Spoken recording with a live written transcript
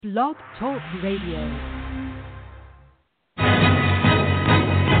Blog Talk Radio.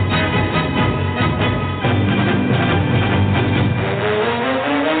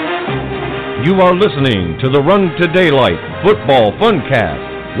 You are listening to the Run to Daylight Football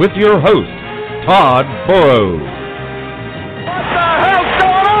Funcast with your host, Todd Burrows. What the hell's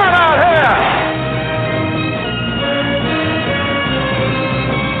going on out here?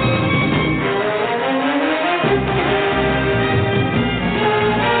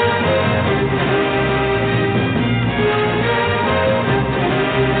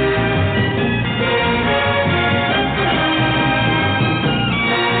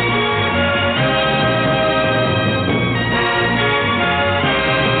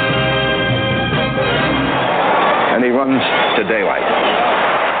 To daylight.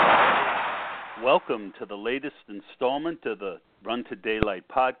 Welcome to the latest installment of the Run to Daylight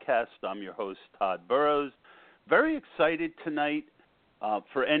podcast. I'm your host, Todd Burrows. Very excited tonight.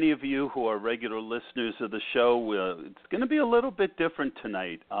 For any of you who are regular listeners of the show, it's going to be a little bit different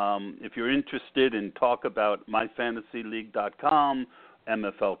tonight. If you're interested in talk about myfantasyleague.com,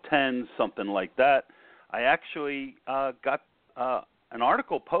 MFL 10, something like that, I actually got an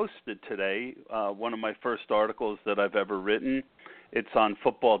article posted today, one of my first articles that I've ever written. It's on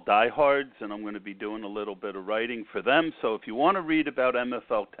football diehards, and I'm going to be doing a little bit of writing for them. So if you want to read about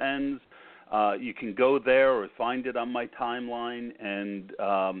MFL 10s, you can go there or find it on my timeline and,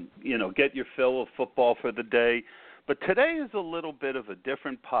 get your fill of football for the day. But today is a little bit of a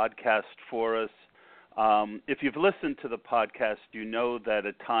different podcast for us. If you've listened to the podcast, you know that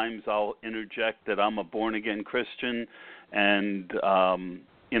at times I'll interject that I'm a born-again Christian, and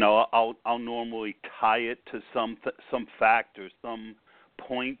I'll normally tie it to some fact or some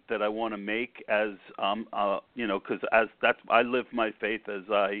point that I want to make, as because I live my faith as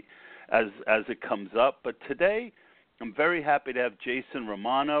it comes up. But today, I'm very happy to have Jason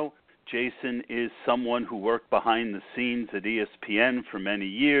Romano. Jason is someone who worked behind the scenes at ESPN for many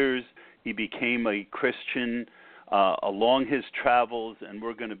years. He became a Christian along his travels, and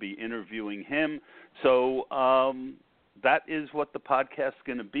we're going to be interviewing him. So that is what the podcast is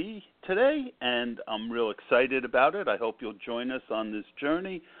going to be today, and I'm real excited about it. I hope you'll join us on this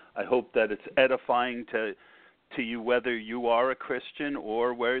journey. I hope that it's edifying to you, whether you are a Christian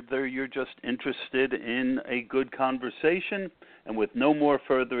or whether you're just interested in a good conversation. And with no more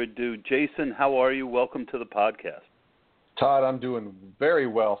further ado, Jason, how are you? Welcome to the podcast. Todd, I'm doing very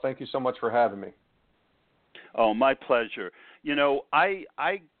well. Thank you so much for having me. Oh, my pleasure. I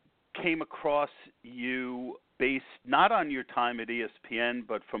came across you based not on your time at ESPN,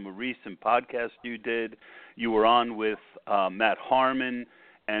 but from a recent podcast you did. You were on with Matt Harmon,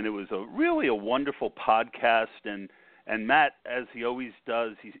 and it was really a wonderful podcast. And Matt, as he always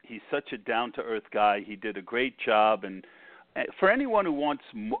does, he's such a down-to-earth guy. He did a great job. And for anyone who wants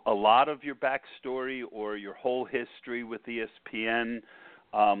a lot of your backstory or your whole history with ESPN,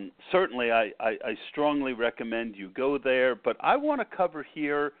 certainly I strongly recommend you go there. But I want to cover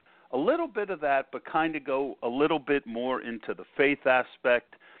here a little bit of that, but kind of go a little bit more into the faith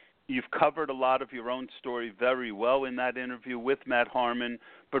aspect. You've covered a lot of your own story very well in that interview with Matt Harmon.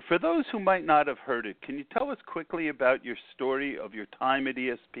 But for those who might not have heard it, can you tell us quickly about your story of your time at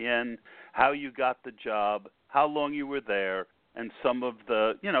ESPN, how you got the job, how long you were there, and some of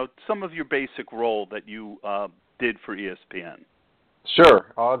your basic role that you did for ESPN?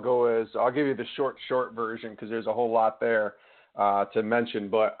 Sure. I'll give you the short version because there's a whole lot there to mention.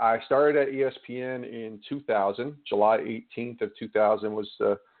 But I started at ESPN in 2000. July 18th of 2000 was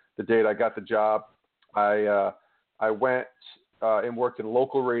the date I got the job. I went and worked in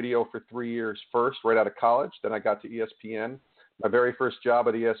local radio for 3 years first, right out of college. Then I got to ESPN. My very first job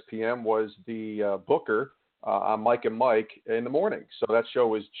at ESPN was the booker on Mike and Mike in the morning. So that show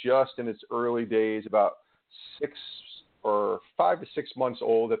was just in its early days, about 5 to 6 months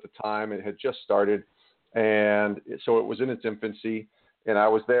old at the time. It had just started. And so it was in its infancy, and I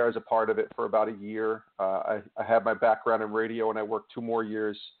was there as a part of it for about a year. I had my background in radio, and I worked 2 more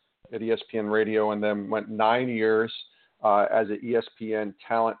years at ESPN Radio, and then went 9 years as an ESPN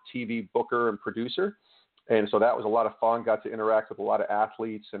talent TV booker and producer. And so that was a lot of fun. Got to interact with a lot of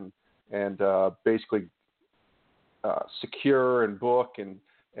athletes and basically secure and book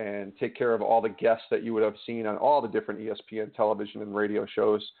and take care of all the guests that you would have seen on all the different ESPN television and radio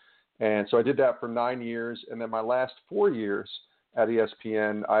shows. And so I did that for 9 years. And then my last 4 years at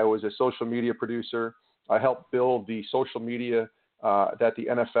ESPN, I was a social media producer. I helped build the social media that the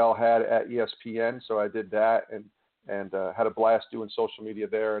NFL had at ESPN. So I did that and had a blast doing social media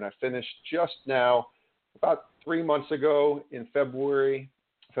there. And I finished just now, about 3 months ago in February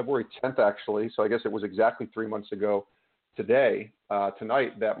 10th, actually. So I guess it was exactly 3 months ago.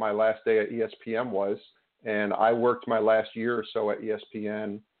 tonight, that my last day at ESPN was, and I worked my last year or so at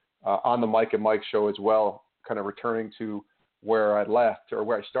ESPN on the Mike and Mike show as well, kind of returning to where I left, or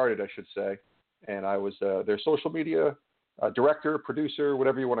where I started, I should say. And I was their social media director, producer,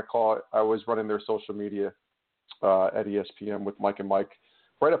 whatever you want to call it. I was running their social media at ESPN with Mike and Mike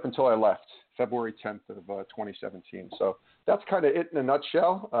right up until I left, February 10th of 2017. So that's kind of it in a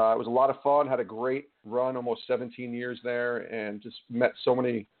nutshell. It was a lot of fun, had a great run, almost 17 years there, and just met so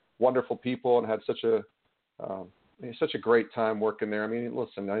many wonderful people and had such a great time working there. I mean,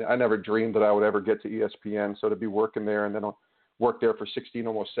 listen, I never dreamed that I would ever get to ESPN, so to be working there and then work there for 16,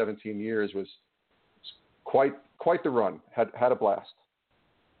 almost 17 years was quite the run. Had a blast.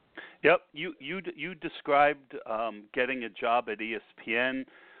 Yep, you described getting a job at ESPN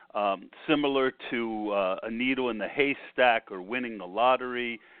similar to a needle in the haystack or winning the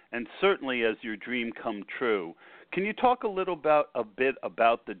lottery, and certainly as your dream come true. Can you talk a bit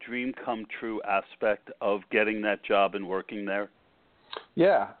about the dream come true aspect of getting that job and working there?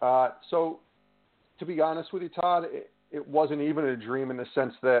 Yeah. So to be honest with you, Todd, it wasn't even a dream in the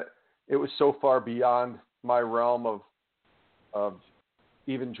sense that it was so far beyond my realm of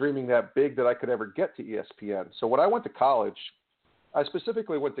even dreaming that big that I could ever get to ESPN. So when I went to college, I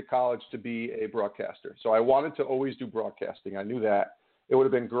specifically went to college to be a broadcaster. So I wanted to always do broadcasting. I knew that. It would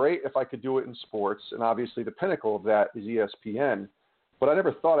have been great if I could do it in sports, and obviously the pinnacle of that is ESPN, but I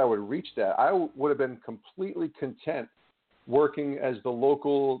never thought I would reach that. I would have been completely content working as the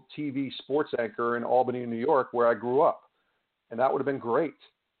local TV sports anchor in Albany, New York, where I grew up, and that would have been great.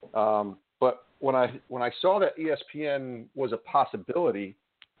 But when I saw that ESPN was a possibility,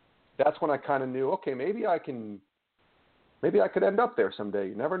 that's when I kind of knew, okay, maybe I could end up there someday.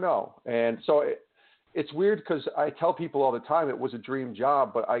 You never know. And so it's weird because I tell people all the time it was a dream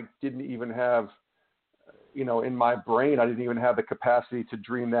job, but I didn't even have, in my brain, I didn't even have the capacity to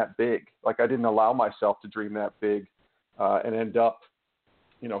dream that big. Like I didn't allow myself to dream that big and end up,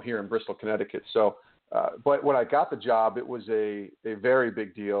 here in Bristol, Connecticut. So, but when I got the job, it was a very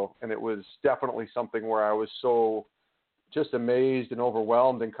big deal. And it was definitely something where I was so just amazed and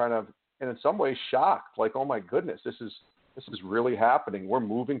overwhelmed and kind of, and in some ways shocked, like, oh my goodness, this is really happening. We're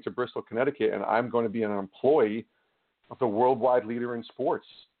moving to Bristol, Connecticut, and I'm going to be an employee of the worldwide leader in sports,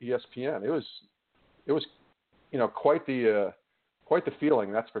 ESPN. It was, quite the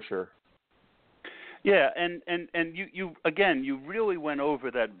feeling, that's for sure. Yeah, and you really went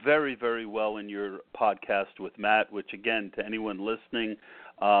over that very, very well in your podcast with Matt, which again, to anyone listening,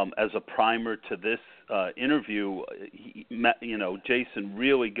 as a primer to this interview, Jason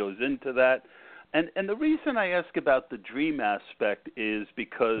really goes into that. And the reason I ask about the dream aspect is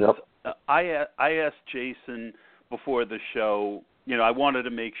because I asked Jason before the show, I wanted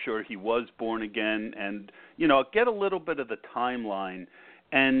to make sure he was born again and, get a little bit of the timeline.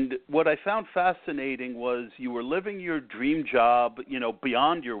 And what I found fascinating was you were living your dream job,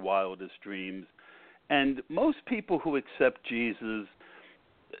 beyond your wildest dreams. And most people who accept Jesus,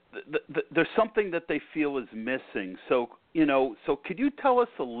 there's something that they feel is missing. So could you tell us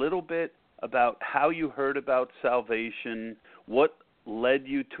a little bit about how you heard about salvation, what led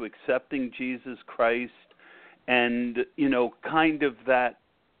you to accepting Jesus Christ, and, kind of that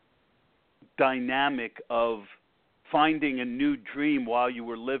dynamic of finding a new dream while you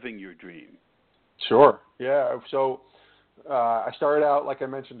were living your dream? Sure. Yeah. So I started out, like I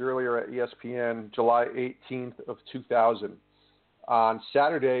mentioned earlier, at ESPN July 18th of 2000. On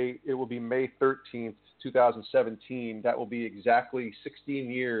Saturday, it will be May 13th, 2017. That will be exactly 16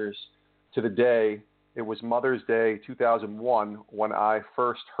 years to the day. It was Mother's Day 2001 when I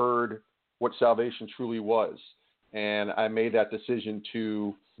first heard what salvation truly was. And I made that decision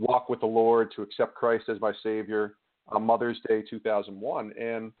to walk with the Lord, to accept Christ as my Savior on Mother's Day 2001.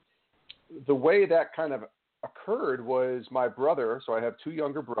 And the way that kind of occurred was my brother, so I have two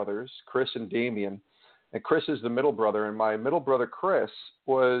younger brothers, Chris and Damien, and Chris is the middle brother, and my middle brother, Chris,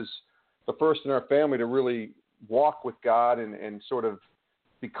 was the first in our family to really walk with God and sort of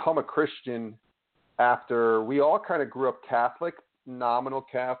become a Christian after we all kind of grew up Catholic, nominal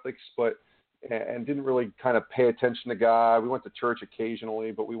Catholics, and didn't really kind of pay attention to God. We went to church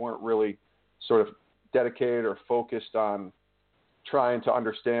occasionally, but we weren't really sort of dedicated or focused on trying to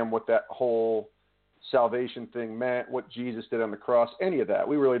understand what that whole salvation thing meant, what Jesus did on the cross, any of that.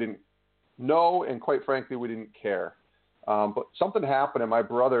 We really didn't know, and quite frankly, we didn't care. But something happened, and my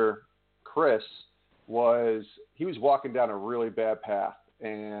brother, Chris, was walking down a really bad path,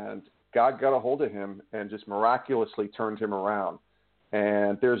 and God got a hold of him and just miraculously turned him around.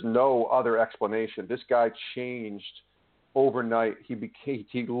 And there's no other explanation. This guy changed overnight. He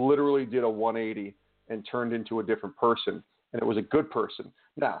literally did a 180 and turned into a different person. and it was a good person.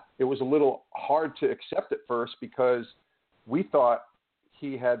 Now, it was a little hard to accept at first because we thought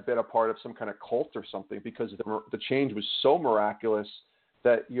he had been a part of some kind of cult or something, because the change was so miraculous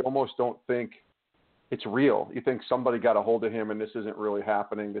that you almost don't think it's real. You think somebody got a hold of him and this isn't really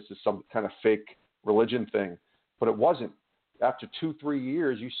happening. This is some kind of fake religion thing. But it wasn't. After 2-3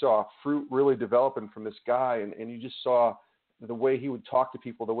 years, you saw fruit really developing from this guy, and you just saw the way he would talk to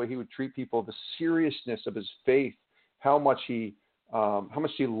people, the way he would treat people, the seriousness of his faith, how much he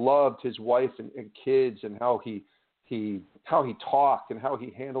loved his wife and kids, and how he talked and how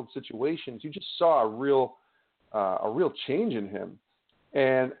he handled situations. You just saw a real change in him.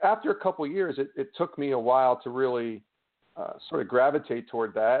 And after a couple of years, it took me a while to really sort of gravitate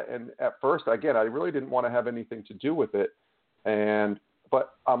toward that. And at first, again, I really didn't want to have anything to do with it.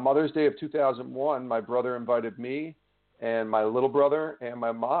 But on Mother's Day of 2001, my brother invited me and my little brother and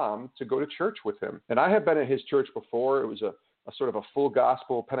my mom to go to church with him. And I had been at his church before. It was a sort of a full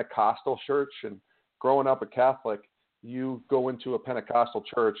gospel Pentecostal church. And growing up a Catholic, you go into a Pentecostal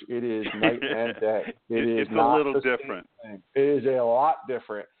church, it is night and day. It's a little different. It is a lot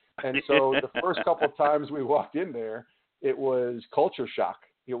different. And so the first couple of times we walked in there, it was culture shock.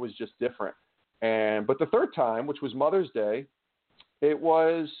 It was just different. But the third time, which was Mother's Day, it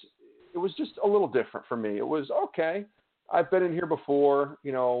was just a little different for me. It was, okay, I've been in here before.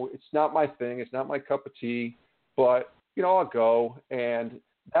 You know, it's not my thing. It's not my cup of tea. But, you know, I'll go. And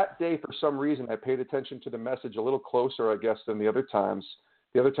that day, for some reason, I paid attention to the message a little closer, I guess, than the other times.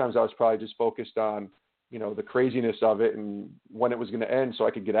 The other times I was probably just focused on, you know, the craziness of it and when it was going to end so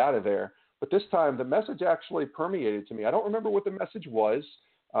I could get out of there. But this time, the message actually permeated to me. I don't remember what the message was.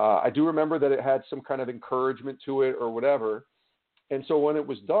 I do remember that it had some kind of encouragement to it or whatever. And so when it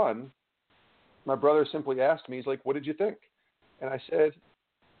was done, my brother simply asked me, he's like, "What did you think?" And I said,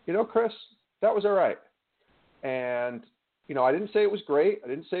 "You know, Chris, that was all right." And, you know, I didn't say it was great. I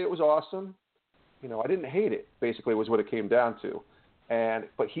didn't say it was awesome. You know, I didn't hate it, basically, was what it came down to.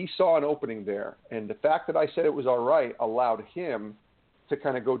 But he saw an opening there. And the fact that I said it was all right allowed him to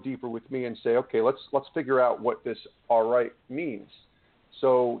kind of go deeper with me and say, okay, let's figure out what this all right means.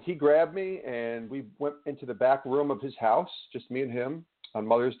 So he grabbed me and we went into the back room of his house, just me and him. On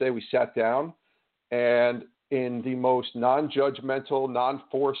Mother's Day, we sat down, and in the most non-judgmental,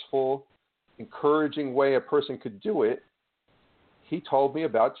 non-forceful, encouraging way a person could do it, he told me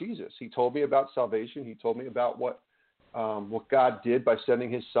about Jesus. He told me about salvation. He told me about what God did by sending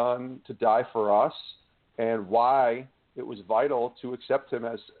his son to die for us, and why it was vital to accept him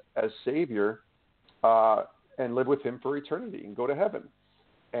as Savior and live with him for eternity and go to heaven.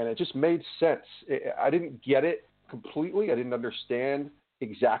 And it just made sense. I didn't get it completely. I didn't understand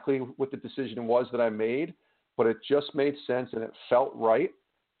exactly what the decision was that I made, but it just made sense and it felt right.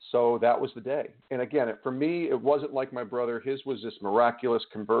 So that was the day. And again, for me, it wasn't like my brother. His was this miraculous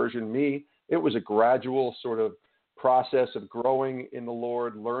conversion. It was a gradual sort of process of growing in the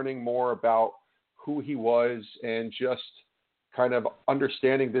Lord, learning more about who he was, and just kind of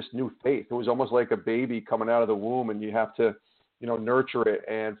understanding this new faith. It was almost like a baby coming out of the womb, and you have to, you know, nurture it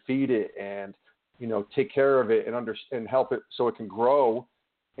and feed it and, you know, take care of it and help it so it can grow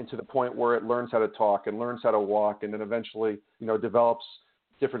into the point where it learns how to talk and learns how to walk, and then eventually, you know, develops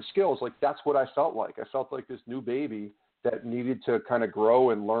different skills. Like, that's what I felt like. I felt like this new baby that needed to kind of grow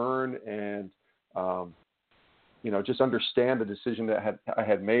and learn and, you know, just understand the decision that I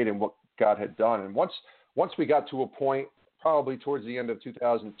had made and what God had done. And once we got to a point, probably towards the end of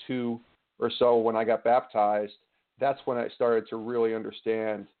 2002 or so, when I got baptized, that's when I started to really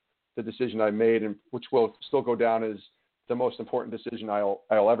understand the decision I made, and which will still go down as the most important decision I'll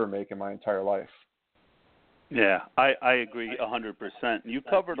ever make in my entire life. Yeah, I agree 100%. You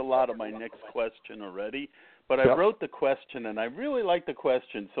covered a lot of my next question already, but I wrote the question, and I really like the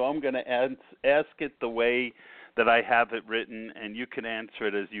question, so I'm going to ask it the way that I have it written, and you can answer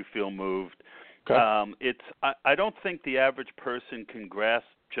it as you feel moved. Okay. I don't think the average person can grasp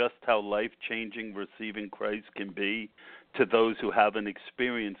just how life-changing receiving Christ can be to those who haven't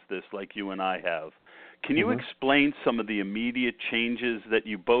experienced this like you and I have. Can you explain some of the immediate changes that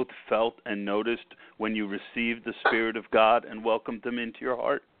you both felt and noticed when you received the Spirit of God and welcomed him into your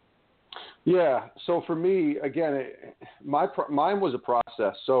heart? Yeah. So for me, again, mine was a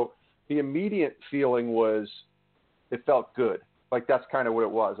process. So the immediate feeling was, it felt good. Like, that's kind of what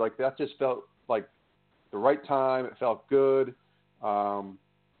it was. Like, that just felt like the right time. It felt good.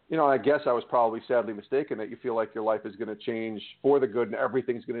 You know, I guess I was probably sadly mistaken that you feel like your life is going to change for the good and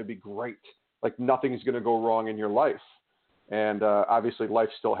everything's going to be great. Like, nothing's going to go wrong in your life. And obviously life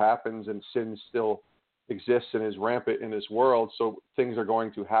still happens and sin still exists and is rampant in this world. So things are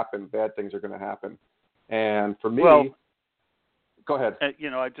going to happen. Bad things are going to happen. And for me, Go ahead.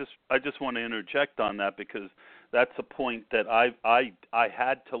 I just want to interject on that because that's a point that I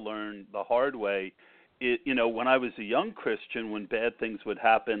had to learn the hard way. When I was a young Christian, when bad things would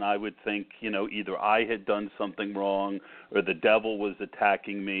happen, I would think, either I had done something wrong or the devil was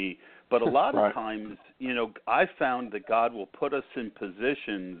attacking me. But a lot right. of times, I found that God will put us in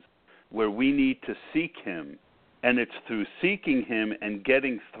positions where we need to seek him. And it's through seeking him and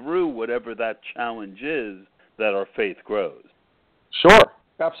getting through whatever that challenge is that our faith grows. Sure,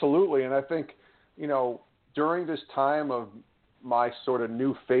 absolutely. And I think, during this time of my sort of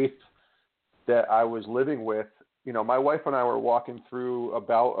new faith that I was living with, my wife and I were walking through a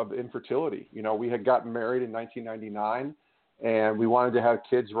bout of infertility. We had gotten married in 1999 and we wanted to have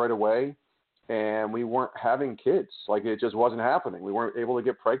kids right away, and we weren't having kids. Like, it just wasn't happening. We weren't able to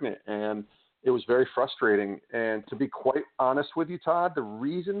get pregnant, and it was very frustrating. And to be quite honest with you, Todd, the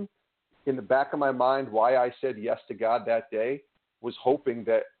reason in the back of my mind why I said yes to God that day was hoping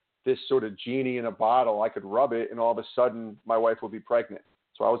that this sort of genie in a bottle, I could rub it and all of a sudden my wife would be pregnant.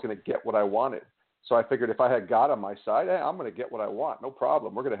 So I was going to get what I wanted. So I figured if I had God on my side, hey, I'm going to get what I want. No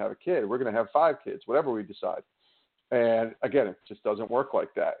problem. We're going to have a kid. We're going to have 5 kids, whatever we decide. And again, it just doesn't work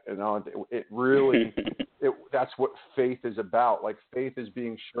like that. It really, that's what faith is about. Like, faith is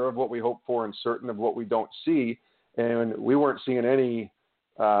being sure of what we hope for and certain of what we don't see. And we weren't seeing any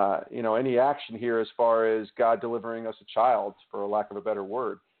action here as far as God delivering us a child, for a lack of a better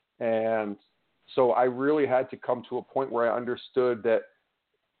word. And so I really had to come to a point where I understood that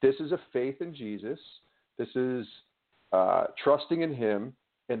this is a faith in Jesus. This is trusting in him,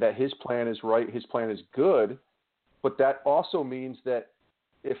 and that his plan is right. His plan is good. But that also means that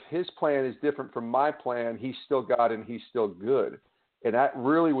if his plan is different from my plan, he's still God and he's still good. And that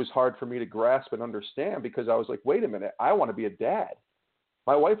really was hard for me to grasp and understand, because I was like, wait a minute, I want to be a dad.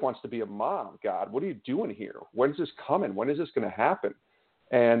 My wife wants to be a mom. God, what are you doing here? When's this coming? When is this going to happen?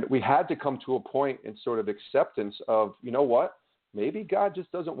 And we had to come to a point in sort of acceptance of, you know what, maybe God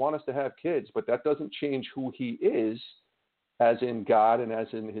just doesn't want us to have kids, but that doesn't change who he is as in God and as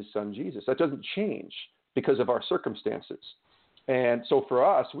in his son Jesus. That doesn't change because of our circumstances. And so for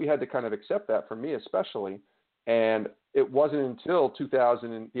us, we had to kind of accept that, for me especially. And it wasn't until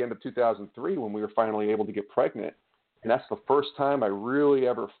the end of 2003 when we were finally able to get pregnant. And that's the first time I really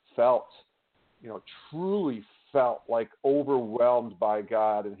ever felt, truly felt like overwhelmed by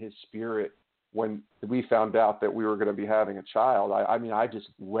God and his spirit when we found out that we were going to be having a child. I just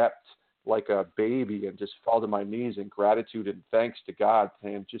wept like a baby and just fell to my knees in gratitude and thanks to God,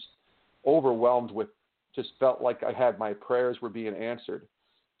 and just overwhelmed with, just felt like I had, my prayers were being answered.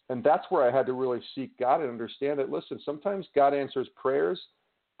 And that's where I had to really seek God and understand that, listen, sometimes God answers prayers,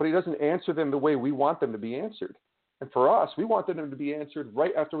 but he doesn't answer them the way we want them to be answered. And for us, we wanted them to be answered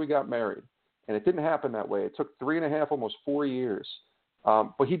right after we got married. And it didn't happen that way. It took 3.5, almost 4 years.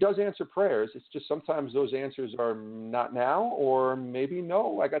 But he does answer prayers. It's just sometimes those answers are not now, or maybe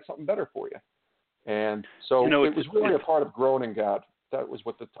no, I got something better for you. And so it was really a part of growing in God. That was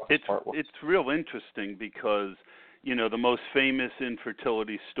what the toughest part was. It's real interesting because, the most famous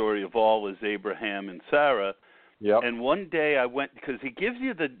infertility story of all is Abraham and Sarah. Yep. And one day I went, because he gives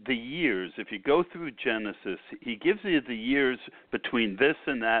you the years. If you go through Genesis, he gives you the years between this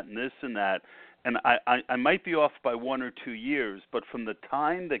and that and this and that. And I might be off by 1 or 2 years, but from the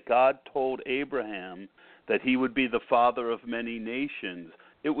time that God told Abraham that he would be the father of many nations,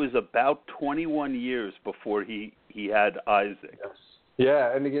 it was about 21 years before he had Isaac. Yes.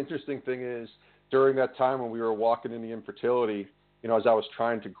 Yeah, and the interesting thing is, during that time when we were walking in the infertility, as I was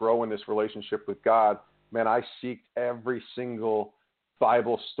trying to grow in this relationship with God, man, I seeked every single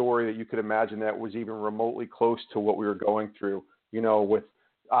Bible story that you could imagine that was even remotely close to what we were going through, with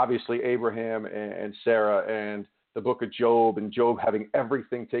obviously Abraham and Sarah, and the book of Job, and Job having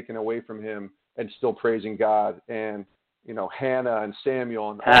everything taken away from him and still praising God, and, Hannah and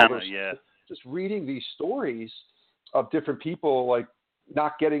Samuel and all those, yeah. Just reading these stories of different people, like,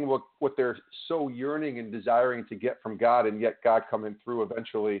 not getting what they're so yearning and desiring to get from God, and yet God coming through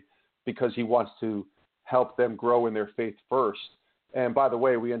eventually because he wants to help them grow in their faith first. And by the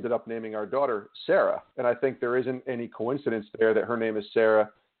way, we ended up naming our daughter Sarah. And I think there isn't any coincidence there that her name is Sarah,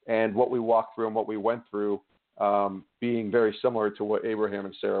 and what we walked through and what we went through being very similar to what Abraham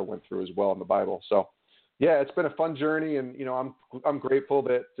and Sarah went through as well in the Bible. So, yeah, it's been a fun journey, and I'm grateful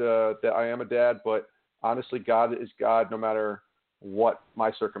that I am a dad. But honestly, God is God no matter what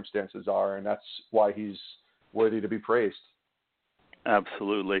my circumstances are, and that's why he's worthy to be praised.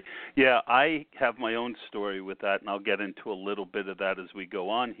 Absolutely. Yeah, I have my own story with that, and I'll get into a little bit of that as we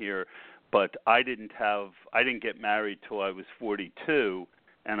go on here. But I didn't get married till I was 42,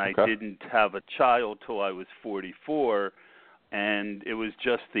 and I didn't have a child till I was 44. and it was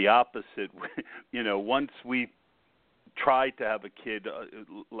just the opposite. Once we tried to have a kid,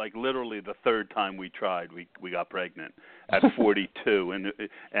 like literally the third time we tried, we got pregnant at 42,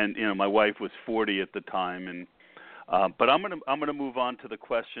 and my wife was 40 at the time, and but I'm gonna move on to the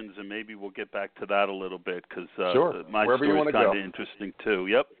questions, and maybe we'll get back to that a little bit because sure. My Wherever story's kind of go. interesting too.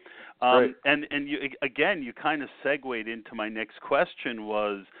 Yep. And you kind of segued into my next question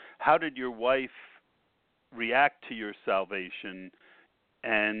was, how did your wife react to your salvation?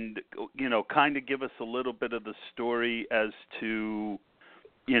 And kind of give us a little bit of the story as to,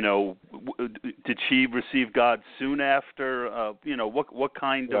 did she receive God soon after? What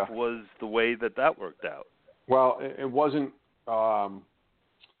kind of was the way that worked out? Well, it wasn't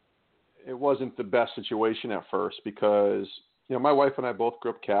the best situation at first because my wife and I both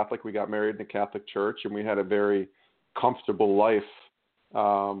grew up Catholic. We got married in a Catholic church, and we had a very comfortable life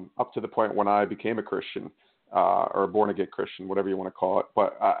up to the point when I became a Christian. Or a born-again Christian, whatever you want to call it.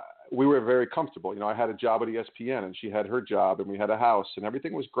 But we were very comfortable. I had a job at ESPN, and she had her job, and we had a house, and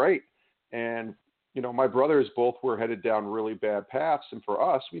everything was great. And, my brothers both were headed down really bad paths. And for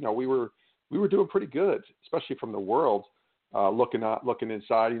us, we were doing pretty good, especially from the world, looking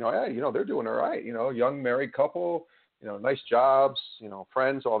inside, hey, they're doing all right. Young married couple, nice jobs,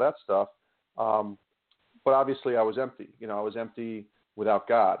 friends, all that stuff. But obviously I was empty. I was empty without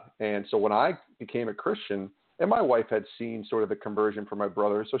God. And so when I became a Christian, and my wife had seen sort of the conversion for my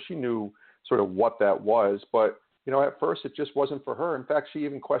brother, so she knew sort of what that was. But, at first it just wasn't for her. In fact, she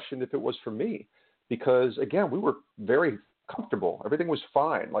even questioned if it was for me because, again, we were very comfortable. Everything was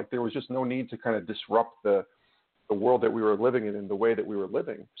fine. Like there was just no need to kind of disrupt the world that we were living in and the way that we were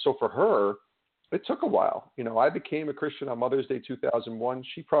living. So for her, it took a while. I became a Christian on Mother's Day 2001.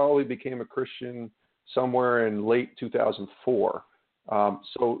 She probably became a Christian somewhere in late 2004.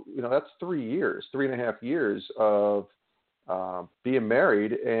 So, that's 3.5 years of being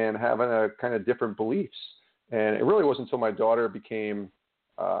married and having a kind of different beliefs. And it really wasn't until my daughter became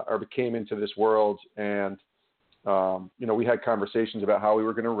into this world and, we had conversations about how we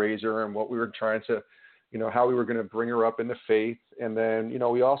were going to raise her and what we were trying to, how we were going to bring her up in the faith. And then,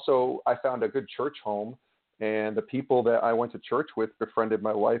 I found a good church home, and the people that I went to church with befriended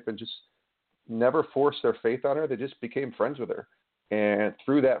my wife and just never forced their faith on her. They just became friends with her. And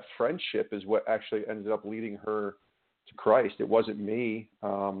through that friendship is what actually ended up leading her to Christ. It wasn't me.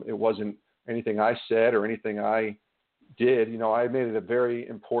 It wasn't anything I said or anything I did. I made it a very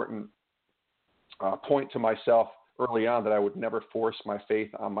important point to myself early on that I would never force my faith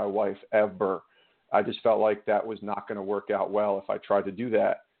on my wife ever. I just felt like that was not going to work out well if I tried to do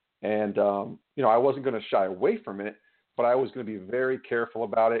that. And, I wasn't going to shy away from it, but I was going to be very careful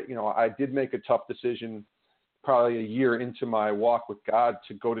about it. I did make a tough decision probably a year into my walk with God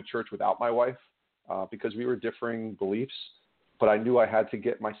to go to church without my wife because we were differing beliefs, but I knew I had to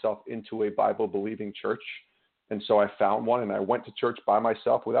get myself into a Bible-believing church. And so I found one, and I went to church by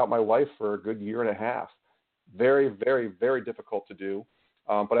myself without my wife for a good year and a half. Very, very, very difficult to do.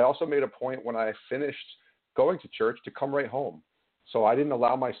 But I also made a point when I finished going to church to come right home. So I didn't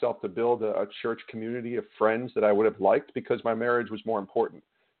allow myself to build a church community of friends that I would have liked because my marriage was more important.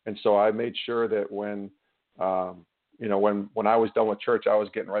 And so I made sure that when I was done with church, I was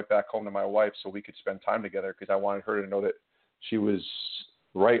getting right back home to my wife so we could spend time together because I wanted her to know that she was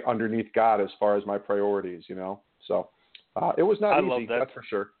right underneath God as far as my priorities, So it was not easy, that's for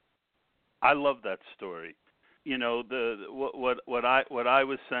sure. I love that story. What I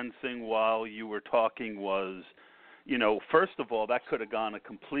was sensing while you were talking was, first of all, that could have gone a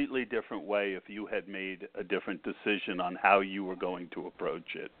completely different way if you had made a different decision on how you were going to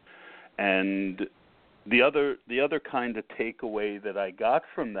approach it. And the other kind of takeaway that I got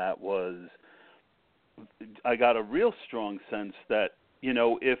from that was I got a real strong sense that,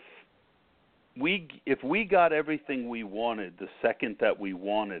 if we got everything we wanted the second that we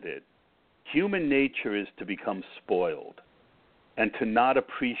wanted it, human nature is to become spoiled and to not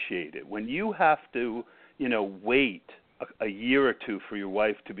appreciate it. When you have to, wait a year or two for your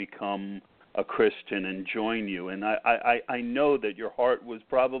wife to become a Christian and join you, and I know that your heart was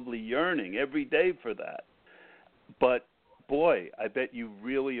probably yearning every day for that. But, boy, I bet you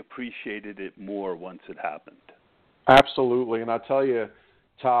really appreciated it more once it happened. Absolutely. And I'll tell you,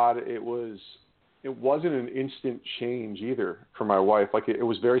 Todd, it wasn't an instant change either for my wife. Like it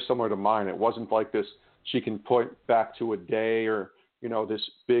was very similar to mine. It wasn't like this, she can point back to a day or, this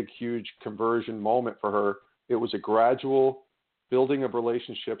big, huge conversion moment for her. It was a gradual building of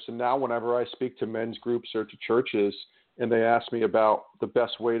relationships. And now whenever I speak to men's groups or to churches and they ask me about the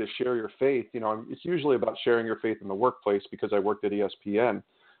best way to share your faith, it's usually about sharing your faith in the workplace because I worked at ESPN,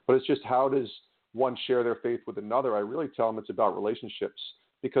 but it's just how does one share their faith with another. I really tell them it's about relationships,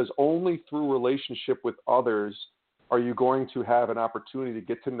 because only through relationship with others are you going to have an opportunity to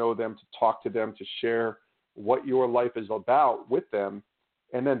get to know them, to talk to them, to share what your life is about with them.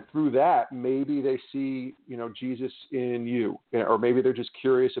 And then through that, maybe they see, Jesus in you, or maybe they're just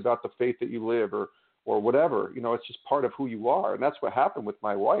curious about the faith that you live, or whatever. It's just part of who you are. And that's what happened with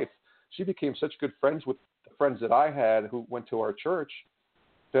my wife. She became such good friends with the friends that I had who went to our church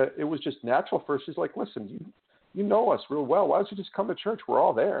that it was just natural for her. She's like, listen, you know us real well. Why don't you just come to church? We're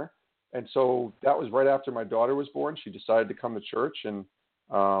all there. And so that was right after my daughter was born. She decided to come to church, and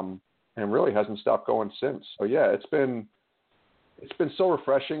really hasn't stopped going since. So yeah, it's been so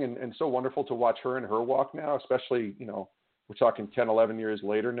refreshing and so wonderful to watch her in her walk now, especially, we're talking 10, 11 years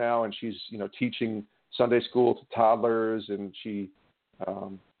later now, and she's, teaching Sunday school to toddlers, and she's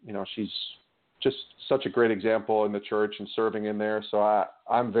just such a great example in the church and serving in there. So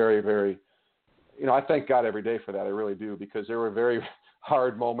I'm very, very, I thank God every day for that. I really do, because there were very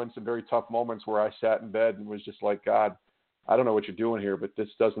hard moments and very tough moments where I sat in bed and was just like, God, I don't know what you're doing here, but this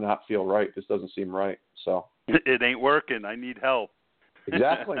does not feel right. This doesn't seem right. So it ain't working. I need help.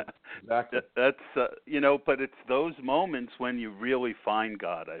 Exactly. That's but it's those moments when you really find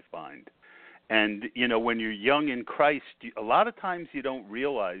God, I find. And, when you're young in Christ, a lot of times you don't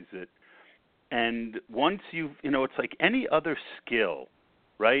realize it. And once it's like any other skill,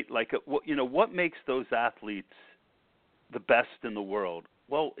 right? Like, what makes those athletes the best in the world?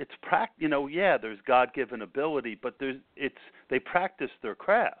 Well, it's there's God-given ability, but they practice their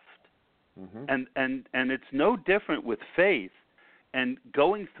craft. Mm-hmm. And it's no different with faith and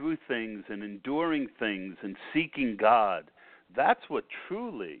going through things and enduring things and seeking God. That's what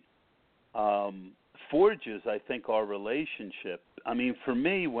truly forges, I think, our relationship. I mean, for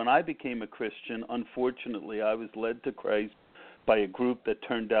me, when I became a Christian, unfortunately, I was led to Christ by a group that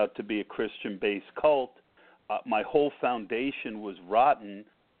turned out to be a Christian-based cult. My whole foundation was rotten.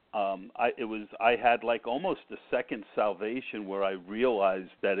 I had like almost a second salvation where I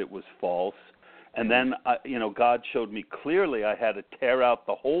realized that it was false. And then, God showed me clearly I had to tear out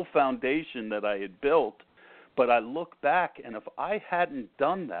the whole foundation that I had built. But I look back, and if I hadn't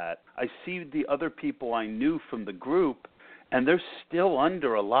done that, I see the other people I knew from the group, and they're still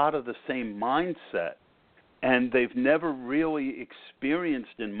under a lot of the same mindset. And they've never really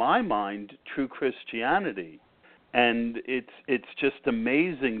experienced, in my mind, true Christianity. And it's just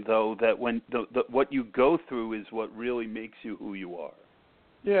amazing, though, that when what you go through is what really makes you who you are.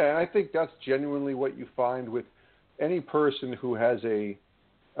 Yeah, and I think that's genuinely what you find with any person who has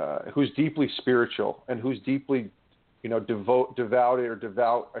who's deeply spiritual and who's deeply,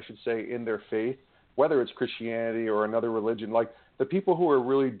 devout, I should say, in their faith, whether it's Christianity or another religion. Like the people who are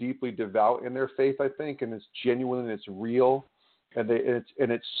really deeply devout in their faith, I think, and it's genuine and it's real, and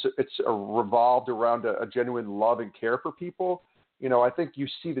it's revolved around a genuine love and care for people. I think you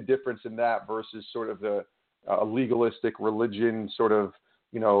see the difference in that versus sort of the legalistic religion sort of,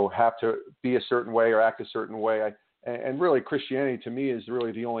 have to be a certain way or act a certain way. And really, Christianity to me is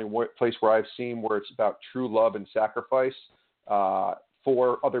really the only place where I've seen where it's about true love and sacrifice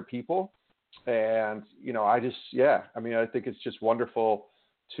for other people. And I think it's just wonderful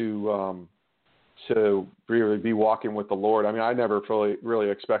to really be walking with the Lord. I mean, I never really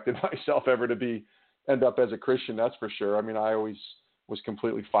expected myself ever to end up as a Christian. That's for sure. I mean, I always was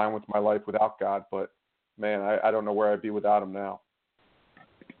completely fine with my life without God, but man, I don't know where I'd be without him now.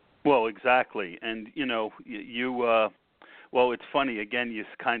 Well, exactly. And, it's funny. Again, you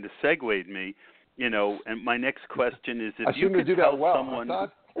kind of segued me, and my next question is if you could tell someone,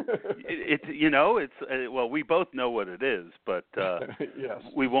 we both know what it is, but yes.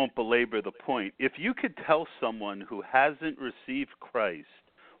 We won't belabor the point. If you could tell someone who hasn't received Christ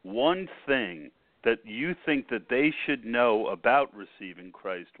one thing that you think that they should know about receiving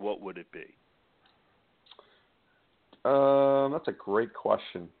Christ, what would it be? That's a great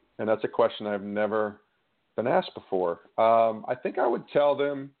question. And that's a question I've never been asked before. I think I would tell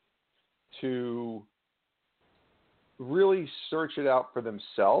them to really search it out for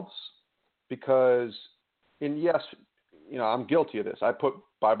themselves because, I'm guilty of this. I put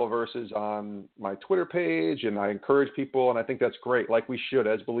Bible verses on my Twitter page and I encourage people, and I think that's great. Like we should,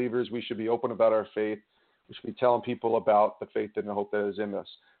 as believers, we should be open about our faith. We should be telling people about the faith and the hope that is in us.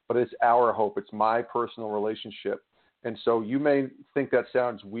 But it's our hope. It's my personal relationship. And so you may think that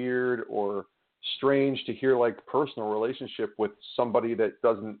sounds weird or strange to hear like personal relationship with somebody that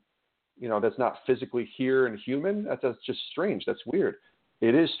doesn't, that's not physically here and human. That's just strange. That's weird.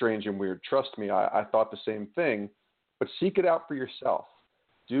 It is strange and weird. Trust me, I thought the same thing. But seek it out for yourself.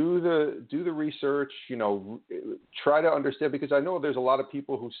 Do the research. Try to understand, because I know there's a lot of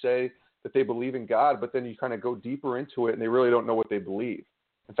people who say that they believe in God, but then you kind of go deeper into it and they really don't know what they believe.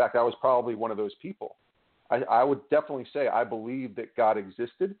 In fact, I was probably one of those people. I would definitely say I believed that God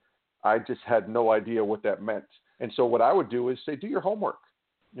existed. I just had no idea what that meant. And so what I would do is say, do your homework,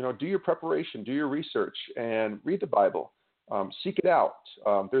 do your preparation, do your research, and read the Bible. Seek it out.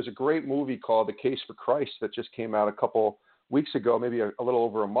 There's a great movie called The Case for Christ that just came out a couple weeks ago, maybe a little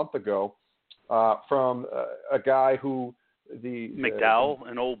over a month ago, from a guy who McDowell,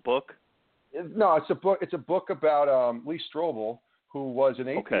 an old book. No, it's a book. It's a book about Lee Strobel, who was an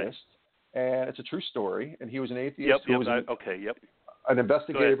atheist, and it's a true story. And he was an atheist who was an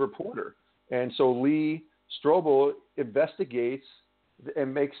investigative reporter. And so Lee Strobel investigates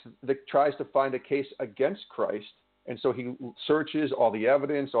and tries to find a case against Christ. And so he searches all the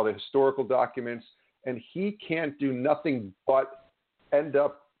evidence, all the historical documents, and he can't do nothing but end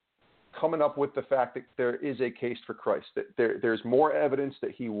up coming up with the fact that there is a case for Christ, that there's more evidence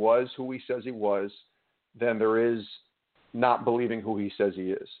that he was who he says he was than there is not believing who he says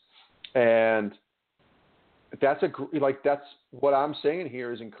he is. And that's what I'm saying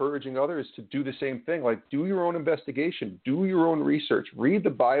here is encouraging others to do the same thing. Like, do your own investigation, do your own research, read the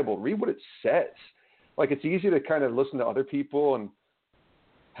Bible, read what it says. Like, it's easy to kind of listen to other people and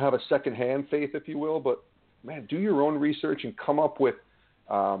have a secondhand faith, if you will, but man, do your own research and come up with,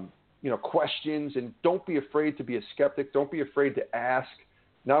 questions, and don't be afraid to be a skeptic. Don't be afraid to ask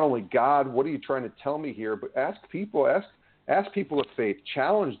not only God, what are you trying to tell me here, but ask people of faith,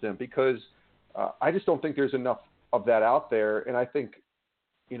 challenge them, because I just don't think there's enough of that out there. And I think,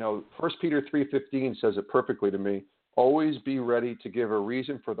 1 Peter 3:15 says it perfectly to me. Always be ready to give a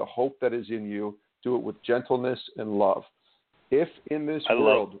reason for the hope that is in you. Do it with gentleness and love. If in this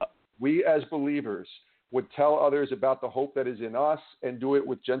world we as believers would tell others about the hope that is in us and do it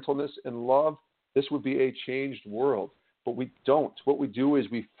with gentleness and love, this would be a changed world. But we don't. What we do is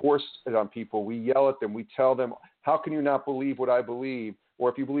we force it on people. We yell at them. We tell them, how can you not believe what I believe? Or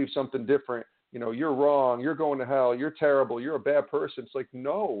if you believe something different, you're wrong. You're going to hell. You're terrible. You're a bad person. It's like,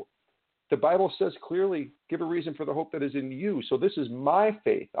 no. The Bible says clearly, give a reason for the hope that is in you. So this is my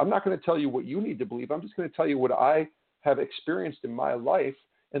faith. I'm not going to tell you what you need to believe. I'm just going to tell you what I have experienced in my life.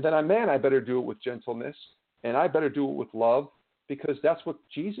 And then I better do it with gentleness, and I better do it with love, because that's what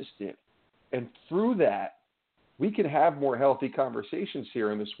Jesus did. And through that, we can have more healthy conversations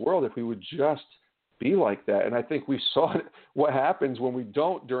here in this world if we would just be like that. And I think we saw what happens when we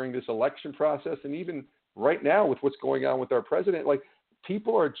don't during this election process, and even right now with what's going on with our president. Like,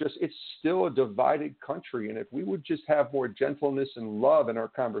 people are it's still a divided country. And if we would just have more gentleness and love in our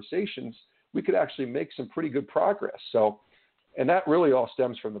conversations, we could actually make some pretty good progress. And that really all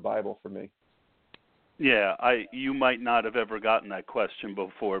stems from the Bible for me. Yeah, you might not have ever gotten that question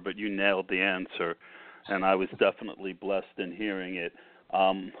before, but you nailed the answer, and I was definitely blessed in hearing it.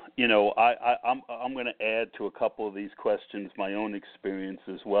 I'm going to add to a couple of these questions my own experience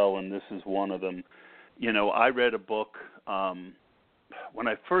as well, and this is one of them. I read a book when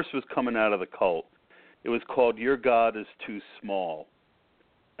I first was coming out of the cult. It was called Your God is Too Small.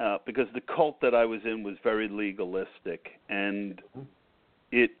 Because the cult that I was in was very legalistic, and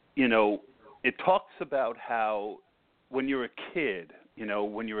it talks about how when you're a kid,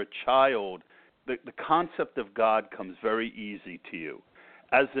 when you're a child, the concept of God comes very easy to you.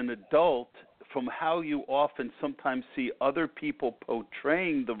 As an adult, from how you often sometimes see other people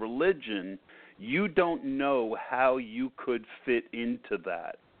portraying the religion, you don't know how you could fit into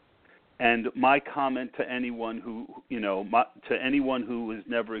that. And my comment to anyone who has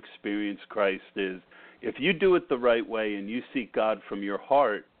never experienced Christ is, if you do it the right way and you seek God from your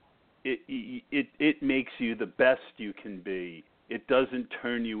heart, it makes you the best you can be. It doesn't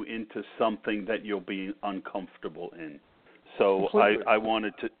turn you into something that you'll be uncomfortable in. So I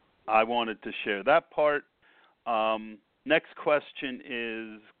wanted to share that part. Next question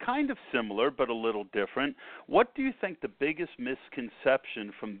is kind of similar but a little different. What do you think the biggest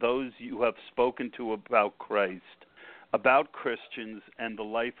misconception from those you have spoken to about Christ, about Christians, and the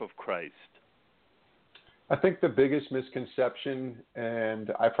life of Christ? I think the biggest misconception,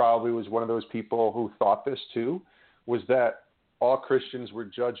 and I probably was one of those people who thought this too, was that all Christians were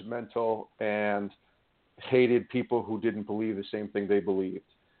judgmental and hated people who didn't believe the same thing they believed.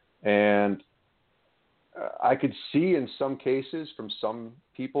 And I could see in some cases from some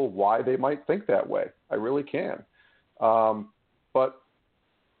people why they might think that way. I really can. But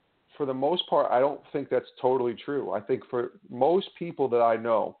for the most part, I don't think that's totally true. I think for most people that I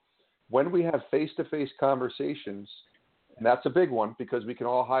know, when we have face-to-face conversations, and that's a big one because we can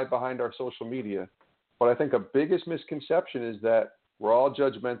all hide behind our social media, but I think a biggest misconception is that we're all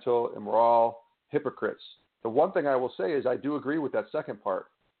judgmental and we're all hypocrites. The one thing I will say is I do agree with that second part.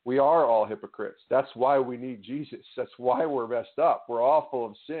 We are all hypocrites. That's why we need Jesus. That's why we're messed up. We're all full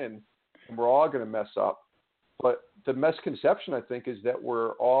of sin, and we're all going to mess up. But the misconception, I think, is that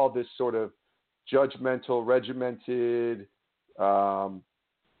we're all this sort of judgmental, regimented,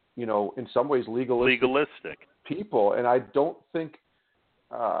 in some ways legalistic people. And I don't think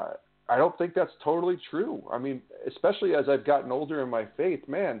that's totally true. I mean, especially as I've gotten older in my faith,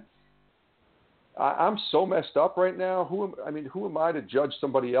 man, I'm so messed up right now. Who am I to judge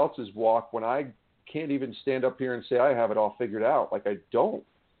somebody else's walk when I can't even stand up here and say I have it all figured out? Like, I don't.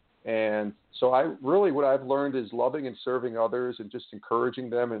 And so what I've learned is loving and serving others and just encouraging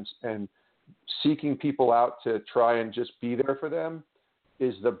them and seeking people out to try and just be there for them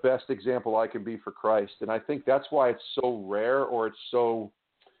is the best example I can be for Christ. And I think that's why it's so rare, or it's so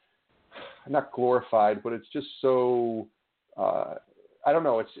not glorified, but it's just so, I don't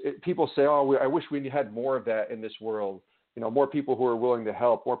know. People say, I wish we had more of that in this world. More people who are willing to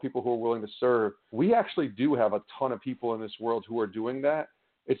help, more people who are willing to serve. We actually do have a ton of people in this world who are doing that.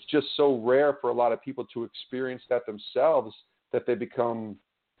 It's just so rare for a lot of people to experience that themselves that they become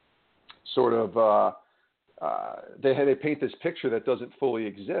sort of, they paint this picture that doesn't fully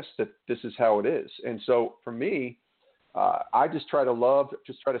exist, that this is how it is. And so for me, I just try to love,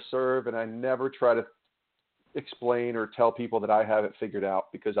 just try to serve, and I never try to explain or tell people that I have it figured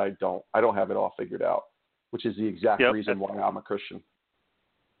out, because I don't have it all figured out, which is the exact reason why I'm a Christian.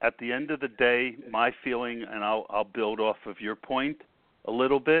 At the end of the day, my feeling, and I'll build off of your point a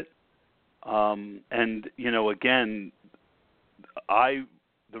little bit, and again,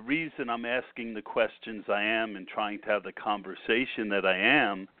 the reason I'm asking the questions I am and trying to have the conversation that I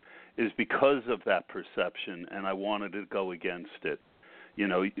am is because of that perception, and I wanted to go against it.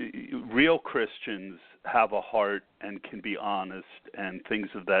 Real Christians have a heart and can be honest and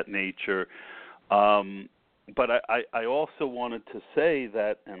things of that nature. But I also wanted to say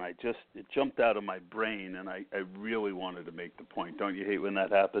that, and it jumped out of my brain, and I really wanted to make the point. Don't you hate when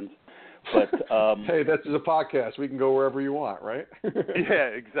that happens? But hey, this is a podcast. We can go wherever you want, right? Yeah,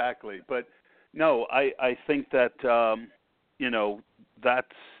 exactly. But no, I think that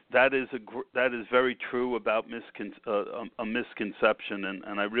that is very true about a misconception,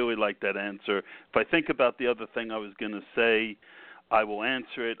 and I really like that answer. If I think about the other thing I was going to say, I will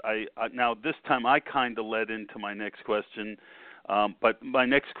answer it. Now this time I kind of led into my next question, but my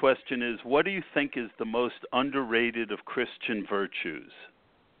next question is, what do you think is the most underrated of Christian virtues?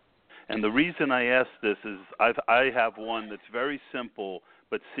 And the reason I ask this is I have one that's very simple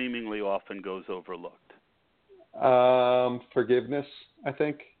but seemingly often goes overlooked. Forgiveness, I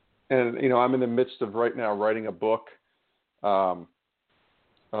think. And, I'm in the midst of right now writing a book about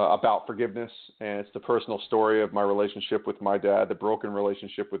forgiveness. And it's the personal story of my relationship with my dad, the broken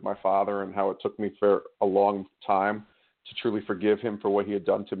relationship with my father, and how it took me for a long time to truly forgive him for what he had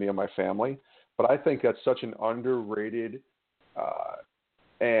done to me and my family. But I think that's such an underrated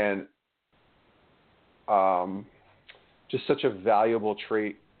and just such a valuable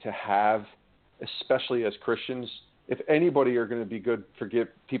trait to have, especially as Christians. If anybody are going to be good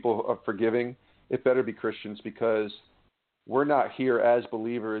people of forgiving, it better be Christians, because we're not here as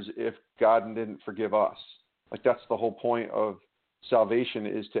believers if God didn't forgive us. Like, that's the whole point of salvation,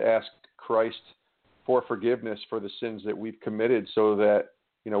 is to ask Christ for forgiveness for the sins that we've committed, so that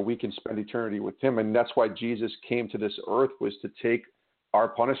we can spend eternity with him. And that's why Jesus came to this earth, was to take our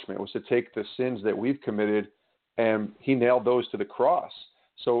punishment, was to take the sins that we've committed, and he nailed those to the cross.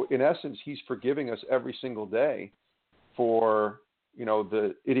 So in essence, he's forgiving us every single day for,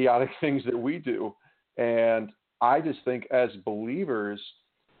 the idiotic things that we do. And I just think as believers,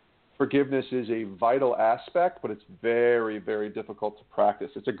 forgiveness is a vital aspect, but it's very, very difficult to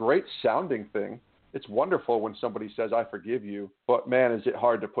practice. It's a great sounding thing. It's wonderful when somebody says, I forgive you, but man, is it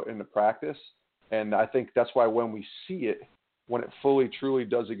hard to put into practice. And I think that's why when we see it, when it fully, truly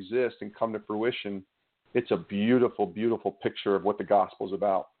does exist and come to fruition, it's a beautiful, beautiful picture of what the gospel is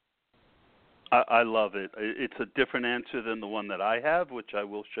about. I love it. It's a different answer than the one that I have, which I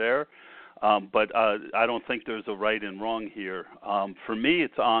will share. But I don't think there's a right and wrong here. For me,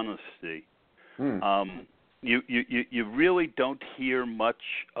 it's honesty. You really don't hear much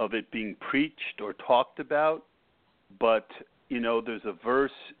of it being preached or talked about, but there's a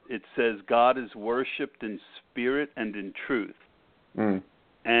verse. It says God is worshipped in spirit and in truth.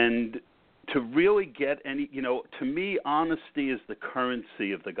 And to really get any, to me, honesty is the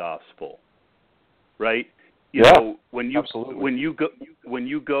currency of the gospel, right? You know, when you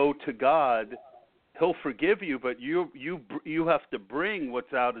go to God, he'll forgive you, but you have to bring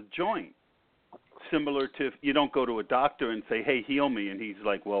what's out of joint. Similar to, if you don't go to a doctor and say, "Hey, heal me," and he's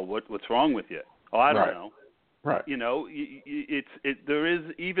like, "Well, what's wrong with you?" "Oh, I don't know." Right. There is,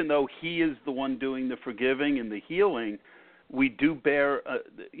 even though he is the one doing the forgiving and the healing, we do bear,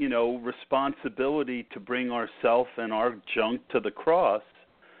 responsibility to bring ourself and our junk to the cross.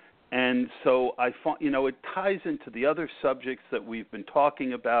 And so I find, it ties into the other subjects that we've been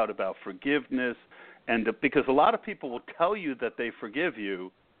talking about forgiveness, and because a lot of people will tell you that they forgive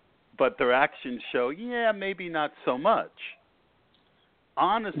you, but their actions show, maybe not so much.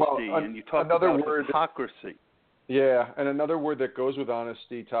 Honesty, and you talk about hypocrisy. Yeah, and another word that goes with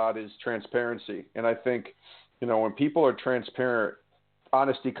honesty, Todd, is transparency. And I think, when people are transparent,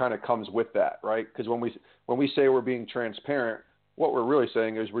 honesty kind of comes with that, right? Because when we say we're being transparent, what we're really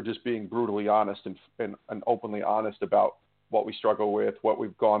saying is we're just being brutally honest and openly honest about what we struggle with, what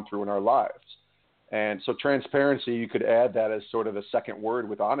we've gone through in our lives. And so transparency, you could add that as sort of a second word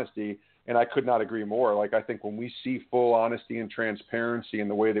with honesty, and I could not agree more. Like, I think when we see full honesty and transparency in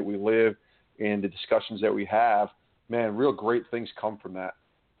the way that we live and the discussions that we have, man, real great things come from that.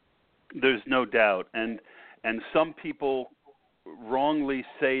 There's no doubt. And some people wrongly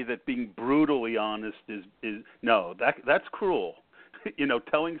say that being brutally honest is no, that's cruel.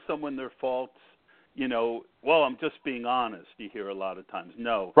 Telling someone their faults, I'm just being honest, you hear a lot of times.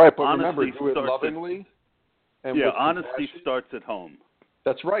 No. Right, but remember, do it lovingly. Honesty starts at home.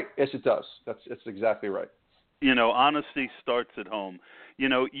 That's right. Yes, it does. That's exactly right. Honesty starts at home.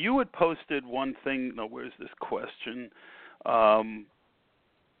 You had posted one thing. No, where's this question?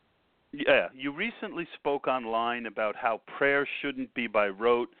 You recently spoke online about how prayer shouldn't be by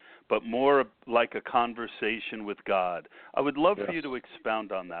rote, but more like a conversation with God. I would love for you to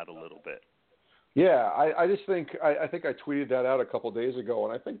expound on that a little bit. Yeah, I just think I think I tweeted that out a couple of days ago,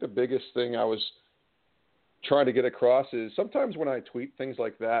 and I think the biggest thing I was trying to get across is sometimes when I tweet things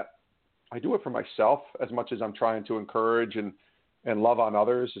like that, I do it for myself as much as I'm trying to encourage and love on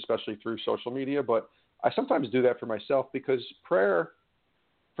others, especially through social media. But I sometimes do that for myself because prayer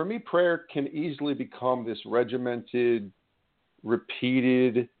can easily become this regimented,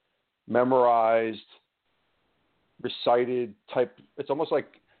 repeated, memorized, recited type. It's almost like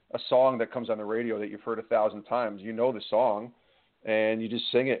a song that comes on the radio that you've heard 1,000 times. You know the song, and you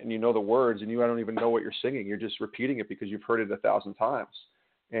just sing it, and you know the words, and I don't even know what you're singing. You're just repeating it because you've heard it 1,000 times.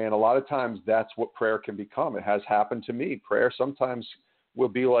 And a lot of times that's what prayer can become. It has happened to me. Prayer sometimes will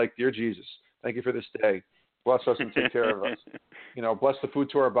be like, "Dear Jesus, thank you for this day. Bless us and take care of us. Bless the food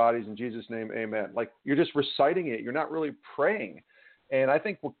to our bodies in Jesus' name, amen." Like, you're just reciting it. You're not really praying. And I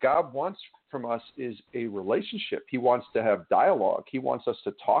think what God wants from us is a relationship. He wants to have dialogue. He wants us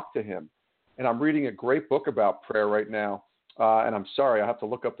to talk to him. And I'm reading a great book about prayer right now. And I'm sorry, I have to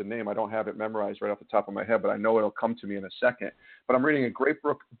look up the name. I don't have it memorized right off the top of my head, but I know it'll come to me in a second. But I'm reading a great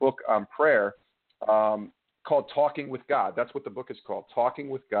book on prayer called Talking with God. That's what the book is called, Talking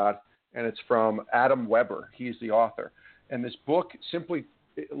with God. And it's from Adam Weber. He's the author. And this book simply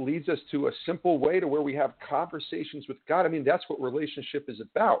leads us to a simple way to where we have conversations with God. I mean, that's what relationship is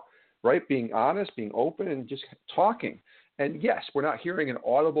about, right? Being honest, being open, and just talking. And yes, we're not hearing an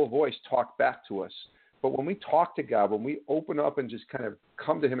audible voice talk back to us. But when we talk to God, when we open up and just kind of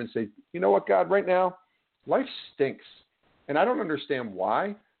come to him and say, "You know what, God, right now, life stinks. And I don't understand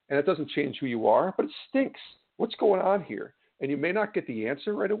why. And it doesn't change who you are, but it stinks. What's going on here?" And you may not get the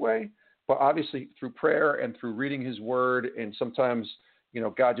answer right away, but obviously through prayer and through reading his word, and sometimes,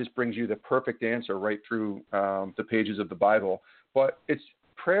 God just brings you the perfect answer right through the pages of the Bible. But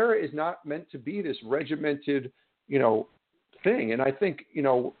prayer is not meant to be this regimented, thing. And I think,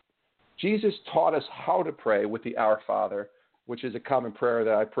 Jesus taught us how to pray with the Our Father, which is a common prayer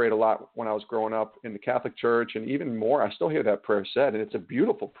that I prayed a lot when I was growing up in the Catholic Church, and even more, I still hear that prayer said, and it's a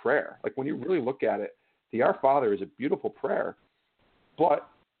beautiful prayer. Like, when you really look at it, the Our Father is a beautiful prayer, but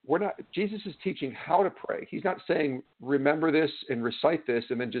Jesus is teaching how to pray. He's not saying, remember this and recite this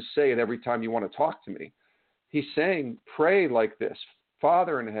and then just say it every time you want to talk to me. He's saying, pray like this: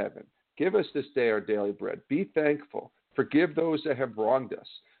 Father in heaven, give us this day our daily bread. Be thankful. Forgive those that have wronged us.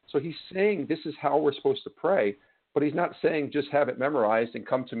 So he's saying this is how we're supposed to pray, but he's not saying just have it memorized and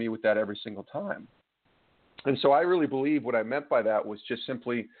come to me with that every single time. And so I really believe what I meant by that was just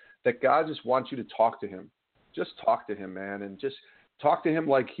simply that God just wants you to talk to him. Just talk to him, man, and just talk to him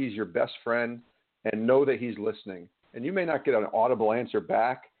like he's your best friend, and know that he's listening. And you may not get an audible answer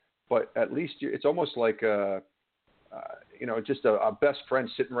back, but at least it's almost like just a best friend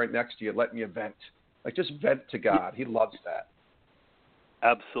sitting right next to you, letting you vent. Like, just vent to God. He loves that.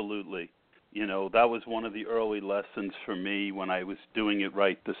 Absolutely. That was one of the early lessons for me when I was doing it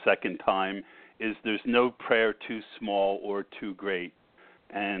right the second time, is there's no prayer too small or too great.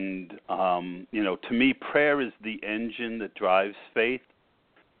 And, to me, prayer is the engine that drives faith.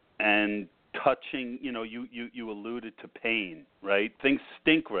 And touching, you alluded to pain, right? Things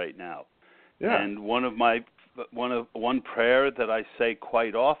stink right now. Yeah. And one prayer that I say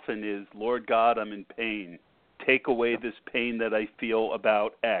quite often is, Lord God, I'm in pain. Take away this pain that I feel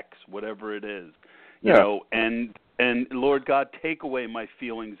about X, whatever it is. You know, and Lord God, take away my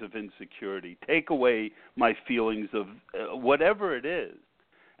feelings of insecurity. Take away my feelings of whatever it is.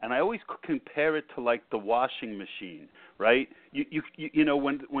 And I always compare it to like the washing machine, right? You know,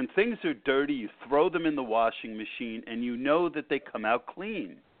 when things are dirty, you throw them in the washing machine, and you know that they come out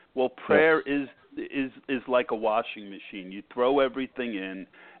clean. Well, prayer is like a washing machine. You throw everything in,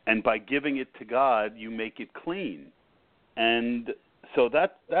 and by giving it to God, you make it clean. And so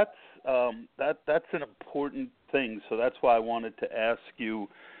that's an important thing. So that's why I wanted to ask you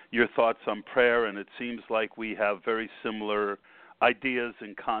your thoughts on prayer. And it seems like we have very similar ideas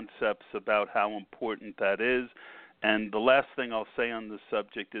and concepts about how important that is. And the last thing I'll say on the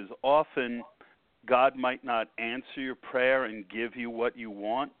subject is often God might not answer your prayer and give you what you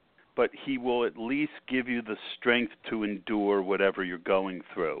want, but he will at least give you the strength to endure whatever you're going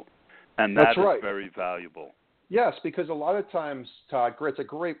through. And that is very valuable. Yes, because a lot of times, Todd, it's a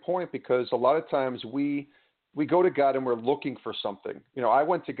great point, because a lot of times we go to God and we're looking for something. You know, I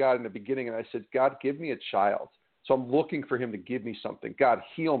went to God in the beginning and I said, God, give me a child. So I'm looking for him to give me something. God,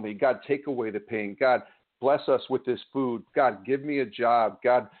 heal me. God, take away the pain. God, bless us with this food. God, give me a job.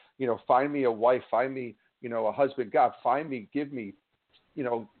 God, find me a wife. Find me, a husband. God, find me, give me,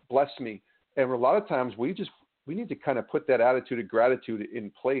 bless me. And a lot of times we need to kind of put that attitude of gratitude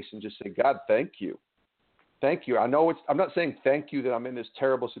in place and just say, God, thank you. Thank you. I'm not saying thank you that I'm in this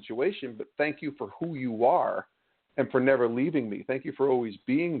terrible situation, but thank you for who you are and for never leaving me. Thank you for always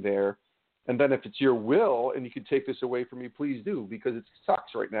being there. And then if it's your will and you can take this away from me, please do, because it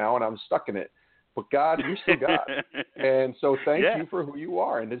sucks right now and I'm stuck in it. But God, you're still God. And so thank you for who you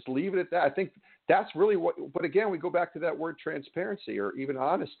are, and just leave it at that. I think that's really but again, we go back to that word transparency or even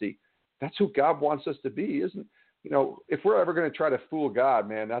honesty. That's who God wants us to be, isn't, if we're ever going to try to fool God,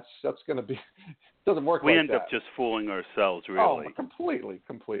 man, that's going to be, it doesn't work like that. We end up just fooling ourselves, really. Oh, completely.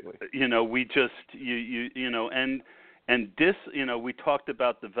 We just, and this, we talked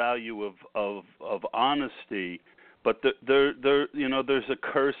about the value of honesty, but there's a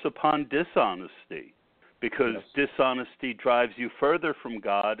curse upon dishonesty, because dishonesty drives you further from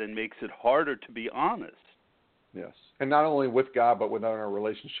God and makes it harder to be honest. Yes, and not only with God, but within our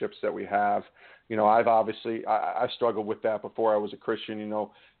relationships that we have. I've struggled with that before I was a Christian.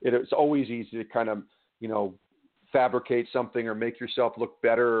 It's always easy to kind of, fabricate something or make yourself look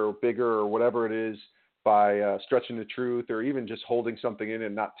better or bigger or whatever it is by stretching the truth, or even just holding something in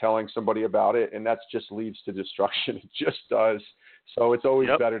and not telling somebody about it. And that just leads to destruction. It just does. So it's always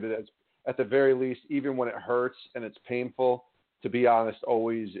better to, at the very least, even when it hurts and it's painful, to be honest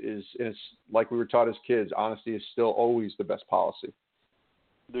always is, and it's like we were taught as kids, honesty is still always the best policy.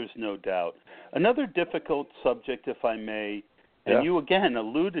 There's no doubt. Another difficult subject, if I may, and you again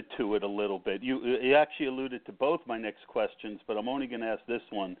alluded to it a little bit. You actually alluded to both my next questions, but I'm only going to ask this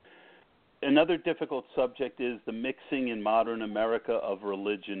one. Another difficult subject is the mixing in modern America of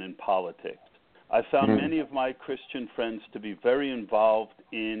religion and politics. I found many of my Christian friends to be very involved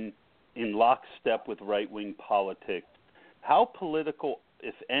in lockstep with right-wing politics. How political,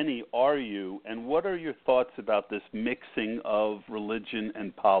 if any, are you, and what are your thoughts about this mixing of religion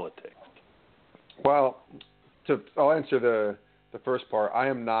and politics? Well, I'll answer the first part. I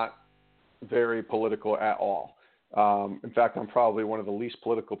am not very political at all. In fact, I'm probably one of the least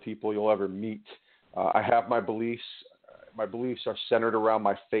political people you'll ever meet. I have my beliefs. My beliefs are centered around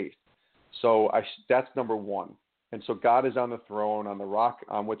my faith. So that's number one. And so God is on the throne, on the rock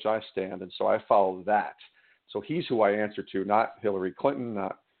on which I stand, and so I follow that. So he's who I answer to, not Hillary Clinton,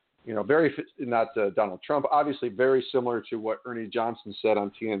 not Donald Trump. Obviously, very similar to what Ernie Johnson said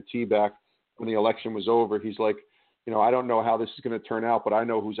on TNT back when the election was over. He's like, I don't know how this is going to turn out, but I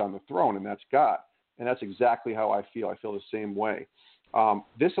know who's on the throne, and that's God. And that's exactly how I feel. I feel the same way.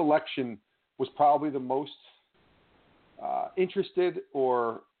 This election was probably the most interested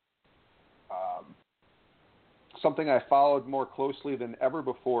or something I followed more closely than ever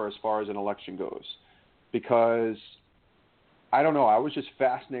before as far as an election goes. Because, I don't know, I was just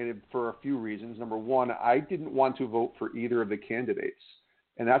fascinated for a few reasons. Number one, I didn't want to vote for either of the candidates.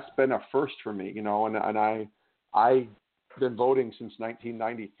 And that's been a first for me, and I've been voting since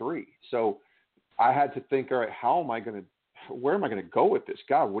 1993. So I had to think, all right, where am I going to go with this?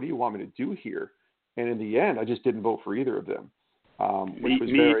 God, what do you want me to do here? And in the end, I just didn't vote for either of them, which was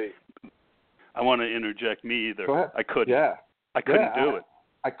very... I want to interject, me either. Go ahead. I couldn't. Yeah. I couldn't do it.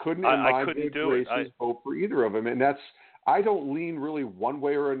 I couldn't in my big races vote for either of them. And I don't lean really one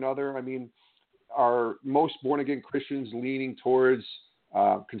way or another. I mean, are most born-again Christians leaning towards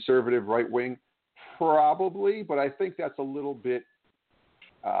conservative right wing? Probably, but I think that's a little bit.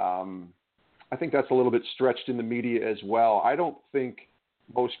 I think that's a little bit stretched in the media as well. I don't think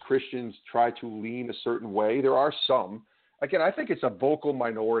most Christians try to lean a certain way. There are some. Again, I think it's a vocal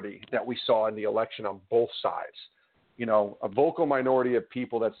minority that we saw in the election on both sides. You know, a vocal minority of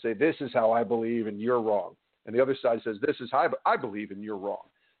people that say, this is how I believe and you're wrong. And the other side says, this is how I believe and you're wrong.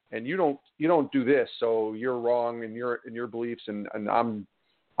 And you don't do this, so you're wrong in your beliefs, and I'm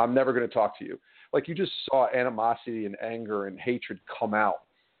never going to talk to you. Like, you just saw animosity and anger and hatred come out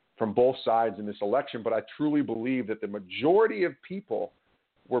from both sides in this election. But I truly believe that the majority of people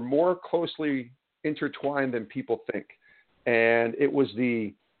were more closely intertwined than people think. And it was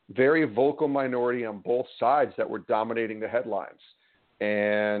the very vocal minority on both sides that were dominating the headlines.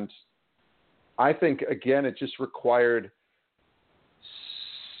 And I think, again, it just required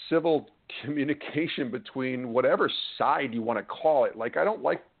civil communication between whatever side you want to call it. Like, I don't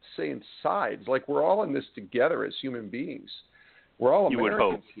like saying sides. Like, we're all in this together as human beings. We're all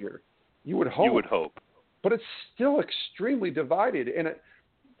Americans here. You would hope. You would hope. But it's still extremely divided. And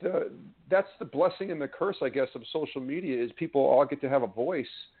that's the blessing and the curse, I guess, of social media, is people all get to have a voice.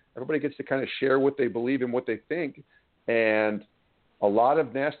 Everybody gets to kind of share what they believe and what they think. And a lot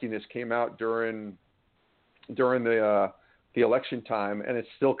of nastiness came out during the election time, and it's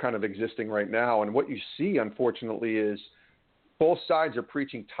still kind of existing right now. And what you see, unfortunately, is both sides are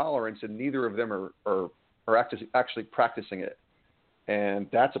preaching tolerance, and neither of them are actually practicing it. And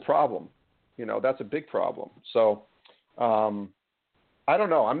that's a problem. You know, that's a big problem. So I don't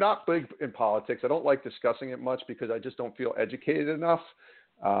know. I'm not big in politics. I don't like discussing it much because I just don't feel educated enough.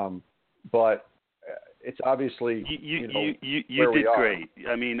 But it's obviously you did great.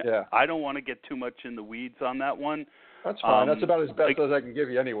 I mean, yeah. I don't want to get too much in the weeds on that one. That's fine. That's about as best as I can give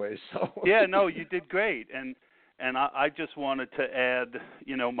you anyway. So yeah, no, you did great. And I just wanted to add,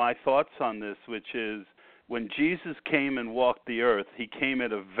 my thoughts on this, which is when Jesus came and walked the earth, he came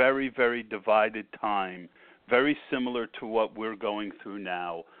at a very, very divided time, very similar to what we're going through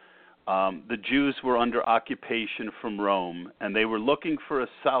now. The Jews were under occupation from Rome, and they were looking for a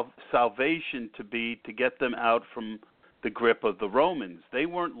salvation to get them out from the grip of the Romans. They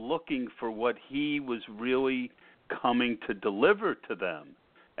weren't looking for what he was really coming to deliver to them.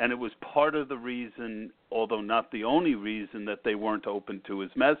 And it was part of the reason, although not the only reason, that they weren't open to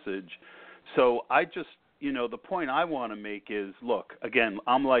his message. So I just, the point I want to make is, look, again,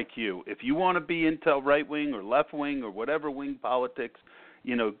 I'm like you. If you want to be into right wing or left wing or whatever wing politics,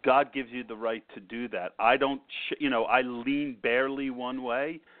 God gives you the right to do that. I don't, I lean barely one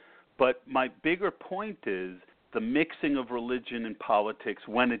way, but my bigger point is the mixing of religion and politics,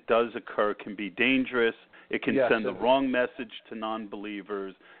 when it does occur, can be dangerous. It can send the wrong message to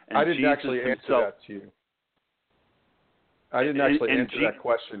non-believers. And I didn't Jesus actually answer that to you. I didn't actually answer that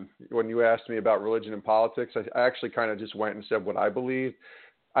question when you asked me about religion and politics. I actually kind of just went and said what I believe.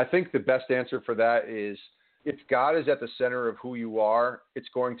 I think the best answer for that is, if God is at the center of who you are, it's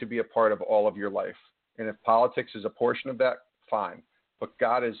going to be a part of all of your life. And if politics is a portion of that, fine. But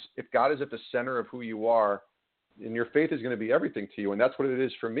if God is at the center of who you are, and your faith is going to be everything to you. And that's what it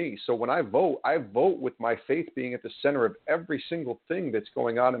is for me. So when I vote with my faith being at the center of every single thing that's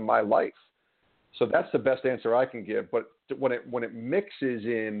going on in my life. So that's the best answer I can give. But when it mixes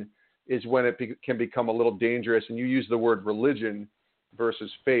in is when it can become a little dangerous. And you use the word religion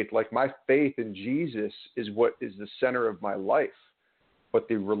versus faith. Like, my faith in Jesus is what is the center of my life. But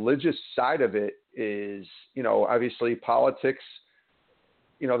the religious side of it is, obviously politics.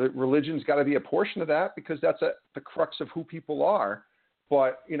 The religion's got to be a portion of that because that's the crux of who people are.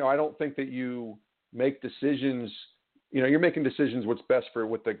 But, I don't think that you make decisions, you're making decisions what's best for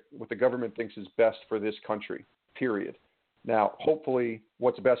what the government thinks is best for this country, period. Now, hopefully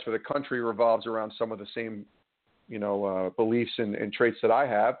what's best for the country revolves around some of the same, beliefs and traits that I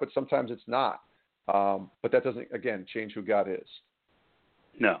have, but sometimes it's not. But that doesn't, again, change who God is.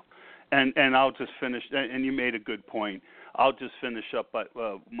 No. And I'll just finish, and you made a good point. I'll just finish up by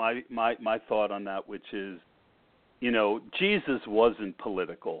my thought on that, which is, Jesus wasn't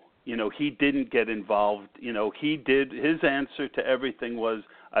political. He didn't get involved. His answer to everything was,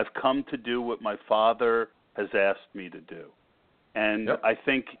 I've come to do what my Father has asked me to do. And yep. I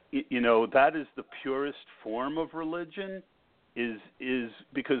think, that is the purest form of religion, is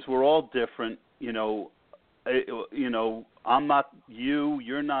because we're all different. I'm not you,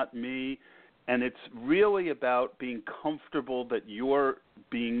 you're not me. And it's really about being comfortable that you're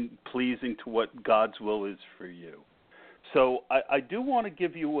being pleasing to what God's will is for you. So I do want to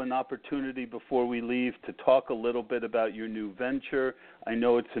give you an opportunity before we leave to talk a little bit about your new venture. I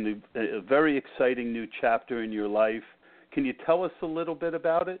know it's a very exciting new chapter in your life. Can you tell us a little bit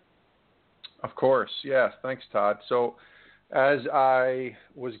about it? Of course, yes. Thanks, Todd. So as I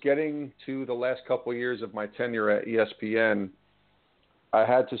was getting to the last couple of years of my tenure at ESPN, I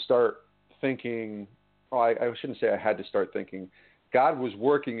had to start thinking, I shouldn't say I had to start thinking. God was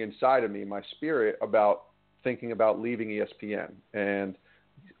working inside of me, my spirit, about thinking about leaving ESPN. And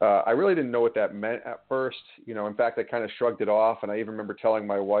I really didn't know what that meant at first. In fact, I kind of shrugged it off. And I even remember telling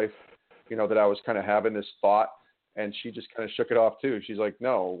my wife, that I was kind of having this thought. And she just kind of shook it off too. She's like,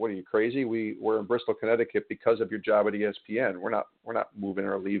 "No, what are you, crazy? We're in Bristol, Connecticut because of your job at ESPN. We're not moving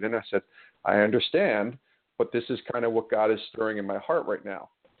or leaving." I said, "I understand, but this is kind of what God is stirring in my heart right now."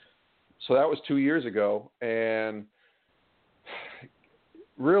 So that was 2 years ago, and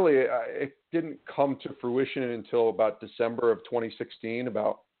really it didn't come to fruition until about December of 2016,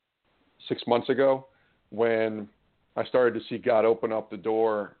 about 6 months ago, when I started to see God open up the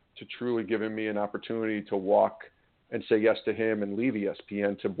door to truly giving me an opportunity to walk and say yes to him and leave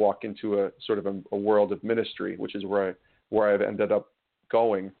ESPN to walk into a sort of a world of ministry, which is where I've ended up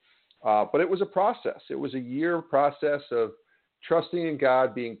going. But it was a process. It was a year process of trusting in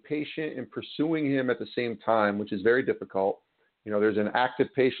God, being patient and pursuing him at the same time, which is very difficult. There's an active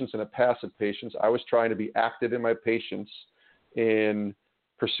patience and a passive patience. I was trying to be active in my patience in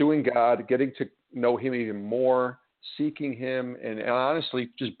pursuing God, getting to know him even more, seeking him, and honestly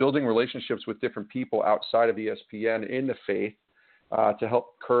just building relationships with different people outside of ESPN in the faith to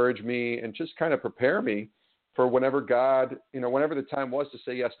help encourage me and just kind of prepare me for whenever whenever the time was to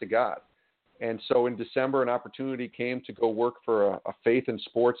say yes to God. And so in December, an opportunity came to go work for a faith and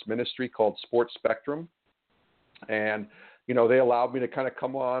sports ministry called Sports Spectrum. And, they allowed me to kind of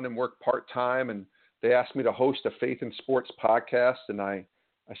come on and work part-time, and they asked me to host a faith and sports podcast. And I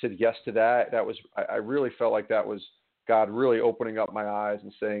said yes to that. I really felt like that was God really opening up my eyes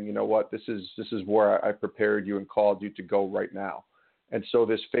and saying, "You know what, this is where I prepared you and called you to go right now." And so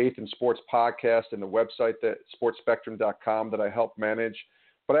this faith and sports podcast and the website, that sportspectrum.com, that I help manage.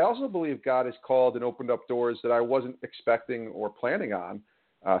 But I also believe God has called and opened up doors that I wasn't expecting or planning on,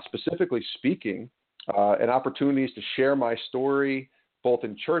 specifically speaking, and opportunities to share my story, both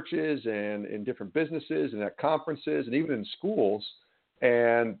in churches and in different businesses and at conferences and even in schools.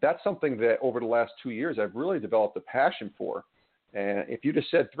 And that's something that over the last 2 years, I've really developed a passion for. And if you'd have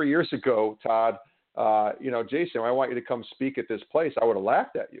said 3 years ago, Todd, "Jason, I want you to come speak at this place," I would have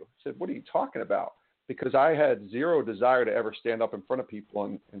laughed at you. I said, "What are you talking about?" Because I had zero desire to ever stand up in front of people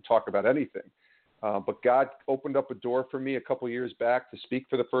and talk about anything. But God opened up a door for me a couple of years back to speak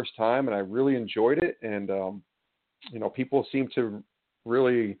for the first time, and I really enjoyed it. And, people seem to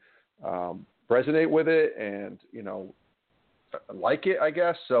really resonate with it and, like it, I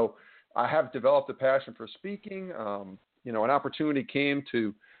guess. So I have developed a passion for speaking. An opportunity came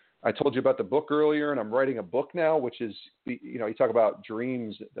I told you about the book earlier, and I'm writing a book now, which is, you talk about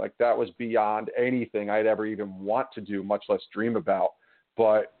dreams, like that was beyond anything I'd ever even want to do, much less dream about.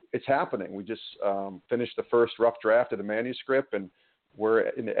 But it's happening. We just finished the first rough draft of the manuscript, and we're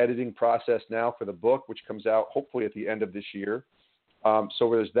in the editing process now for the book, which comes out hopefully at the end of this year.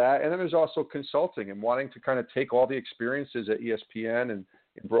 So there's that. And then there's also consulting and wanting to kind of take all the experiences at ESPN and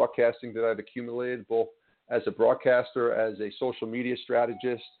in broadcasting that I've accumulated, both as a broadcaster, as a social media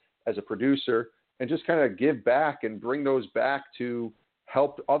strategist, as a producer, and just kind of give back and bring those back to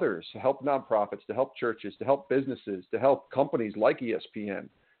help others, to help nonprofits, to help churches, to help businesses, to help companies like ESPN.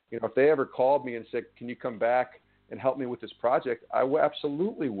 If they ever called me and said, "Can you come back and help me with this project?" I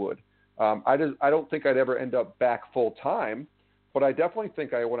absolutely would. I don't think I'd ever end up back full time, but I definitely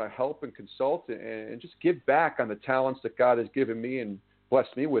think I want to help and consult and just give back on the talents that God has given me and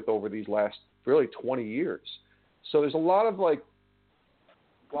blessed me with over these last really 20 years. So there's a lot of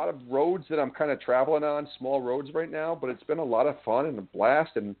roads that I'm kind of traveling on, small roads right now, but it's been a lot of fun and a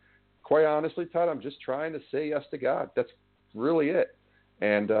blast. And quite honestly, Todd, I'm just trying to say yes to God. That's really it.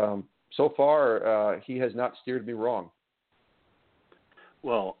 And so far, he has not steered me wrong.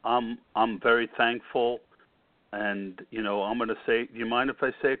 Well, I'm very thankful. And, I'm going to say, do you mind if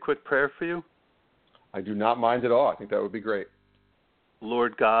I say a quick prayer for you? I do not mind at all. I think that would be great.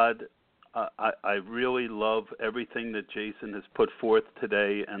 Lord God, I really love everything that Jason has put forth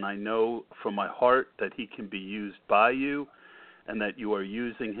today, and I know from my heart that he can be used by you and that you are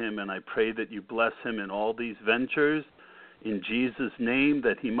using him, and I pray that you bless him in all these ventures in Jesus' name,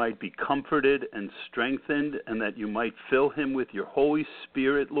 that he might be comforted and strengthened, and that you might fill him with your Holy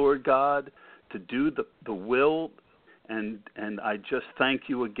Spirit, Lord God, to do the will and I just thank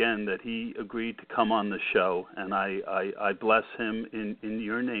you again that he agreed to come on the show, and I bless him in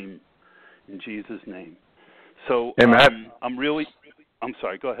your name, in Jesus' name. So I'm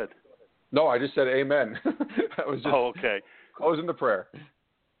sorry, go ahead. No, I just said amen. That was just okay. Closing the prayer.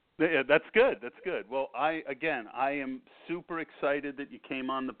 Yeah, that's good. That's good. Well, I am super excited that you came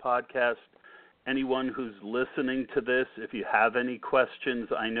on the podcast. Anyone who's listening to this, if you have any questions,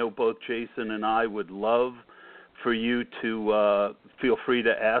 I know both Jason and I would love for you to feel free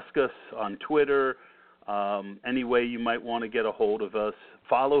to ask us on Twitter, any way you might want to get a hold of us.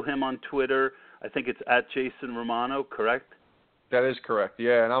 Follow him on Twitter. I think it's at Jason Romano, correct? That is correct,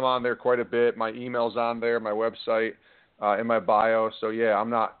 yeah, and I'm on there quite a bit. My email's on there, my website, in my bio. So, yeah,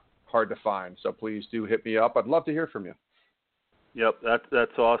 I'm not hard to find. So please do hit me up. I'd love to hear from you. Yep,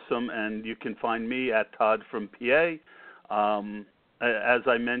 that's awesome. And you can find me at Todd from PA. As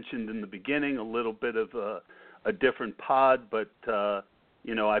I mentioned in the beginning, a little bit of a different pod, but,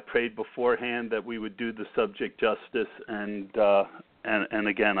 I prayed beforehand that we would do the subject justice. And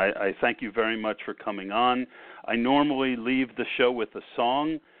again, I thank you very much for coming on. I normally leave the show with a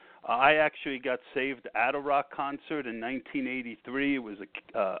song. I actually got saved at a rock concert in 1983. It was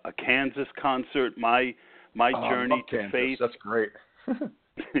a Kansas concert. My journey to Kansas. faith. That's great.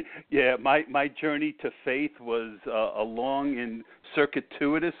 Yeah, my journey to faith was a long and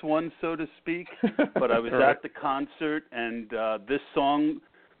circuitous one, so to speak. But I was at the concert, and this song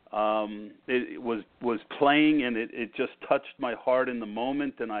it was playing, and it just touched my heart in the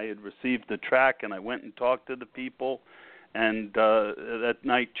moment. And I had received the track, and I went and talked to the people. And that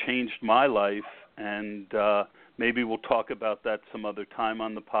night changed my life, and maybe we'll talk about that some other time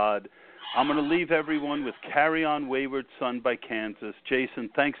on the pod. I'm going to leave everyone with Carry On Wayward Son by Kansas. Jason,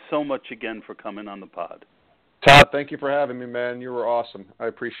 thanks so much again for coming on the pod. Todd, thank you for having me, man. You were awesome. I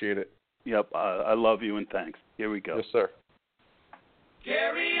appreciate it. Yep, I love you, and thanks. Here we go. Yes, sir.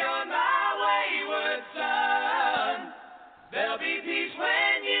 Carry on, my wayward son. There'll be peace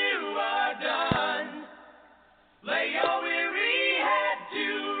when you are done. Lay your weary head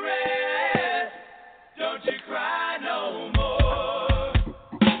to rest. Don't you cry no more.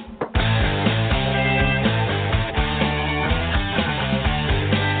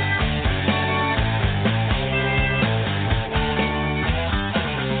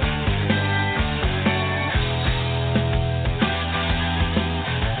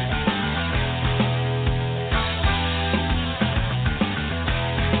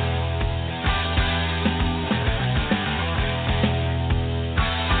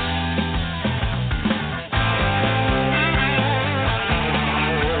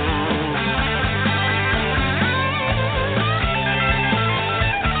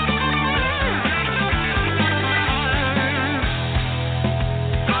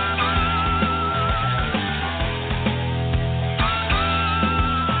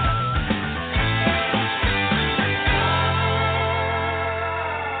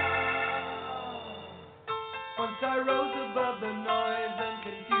 Once I rose above the night.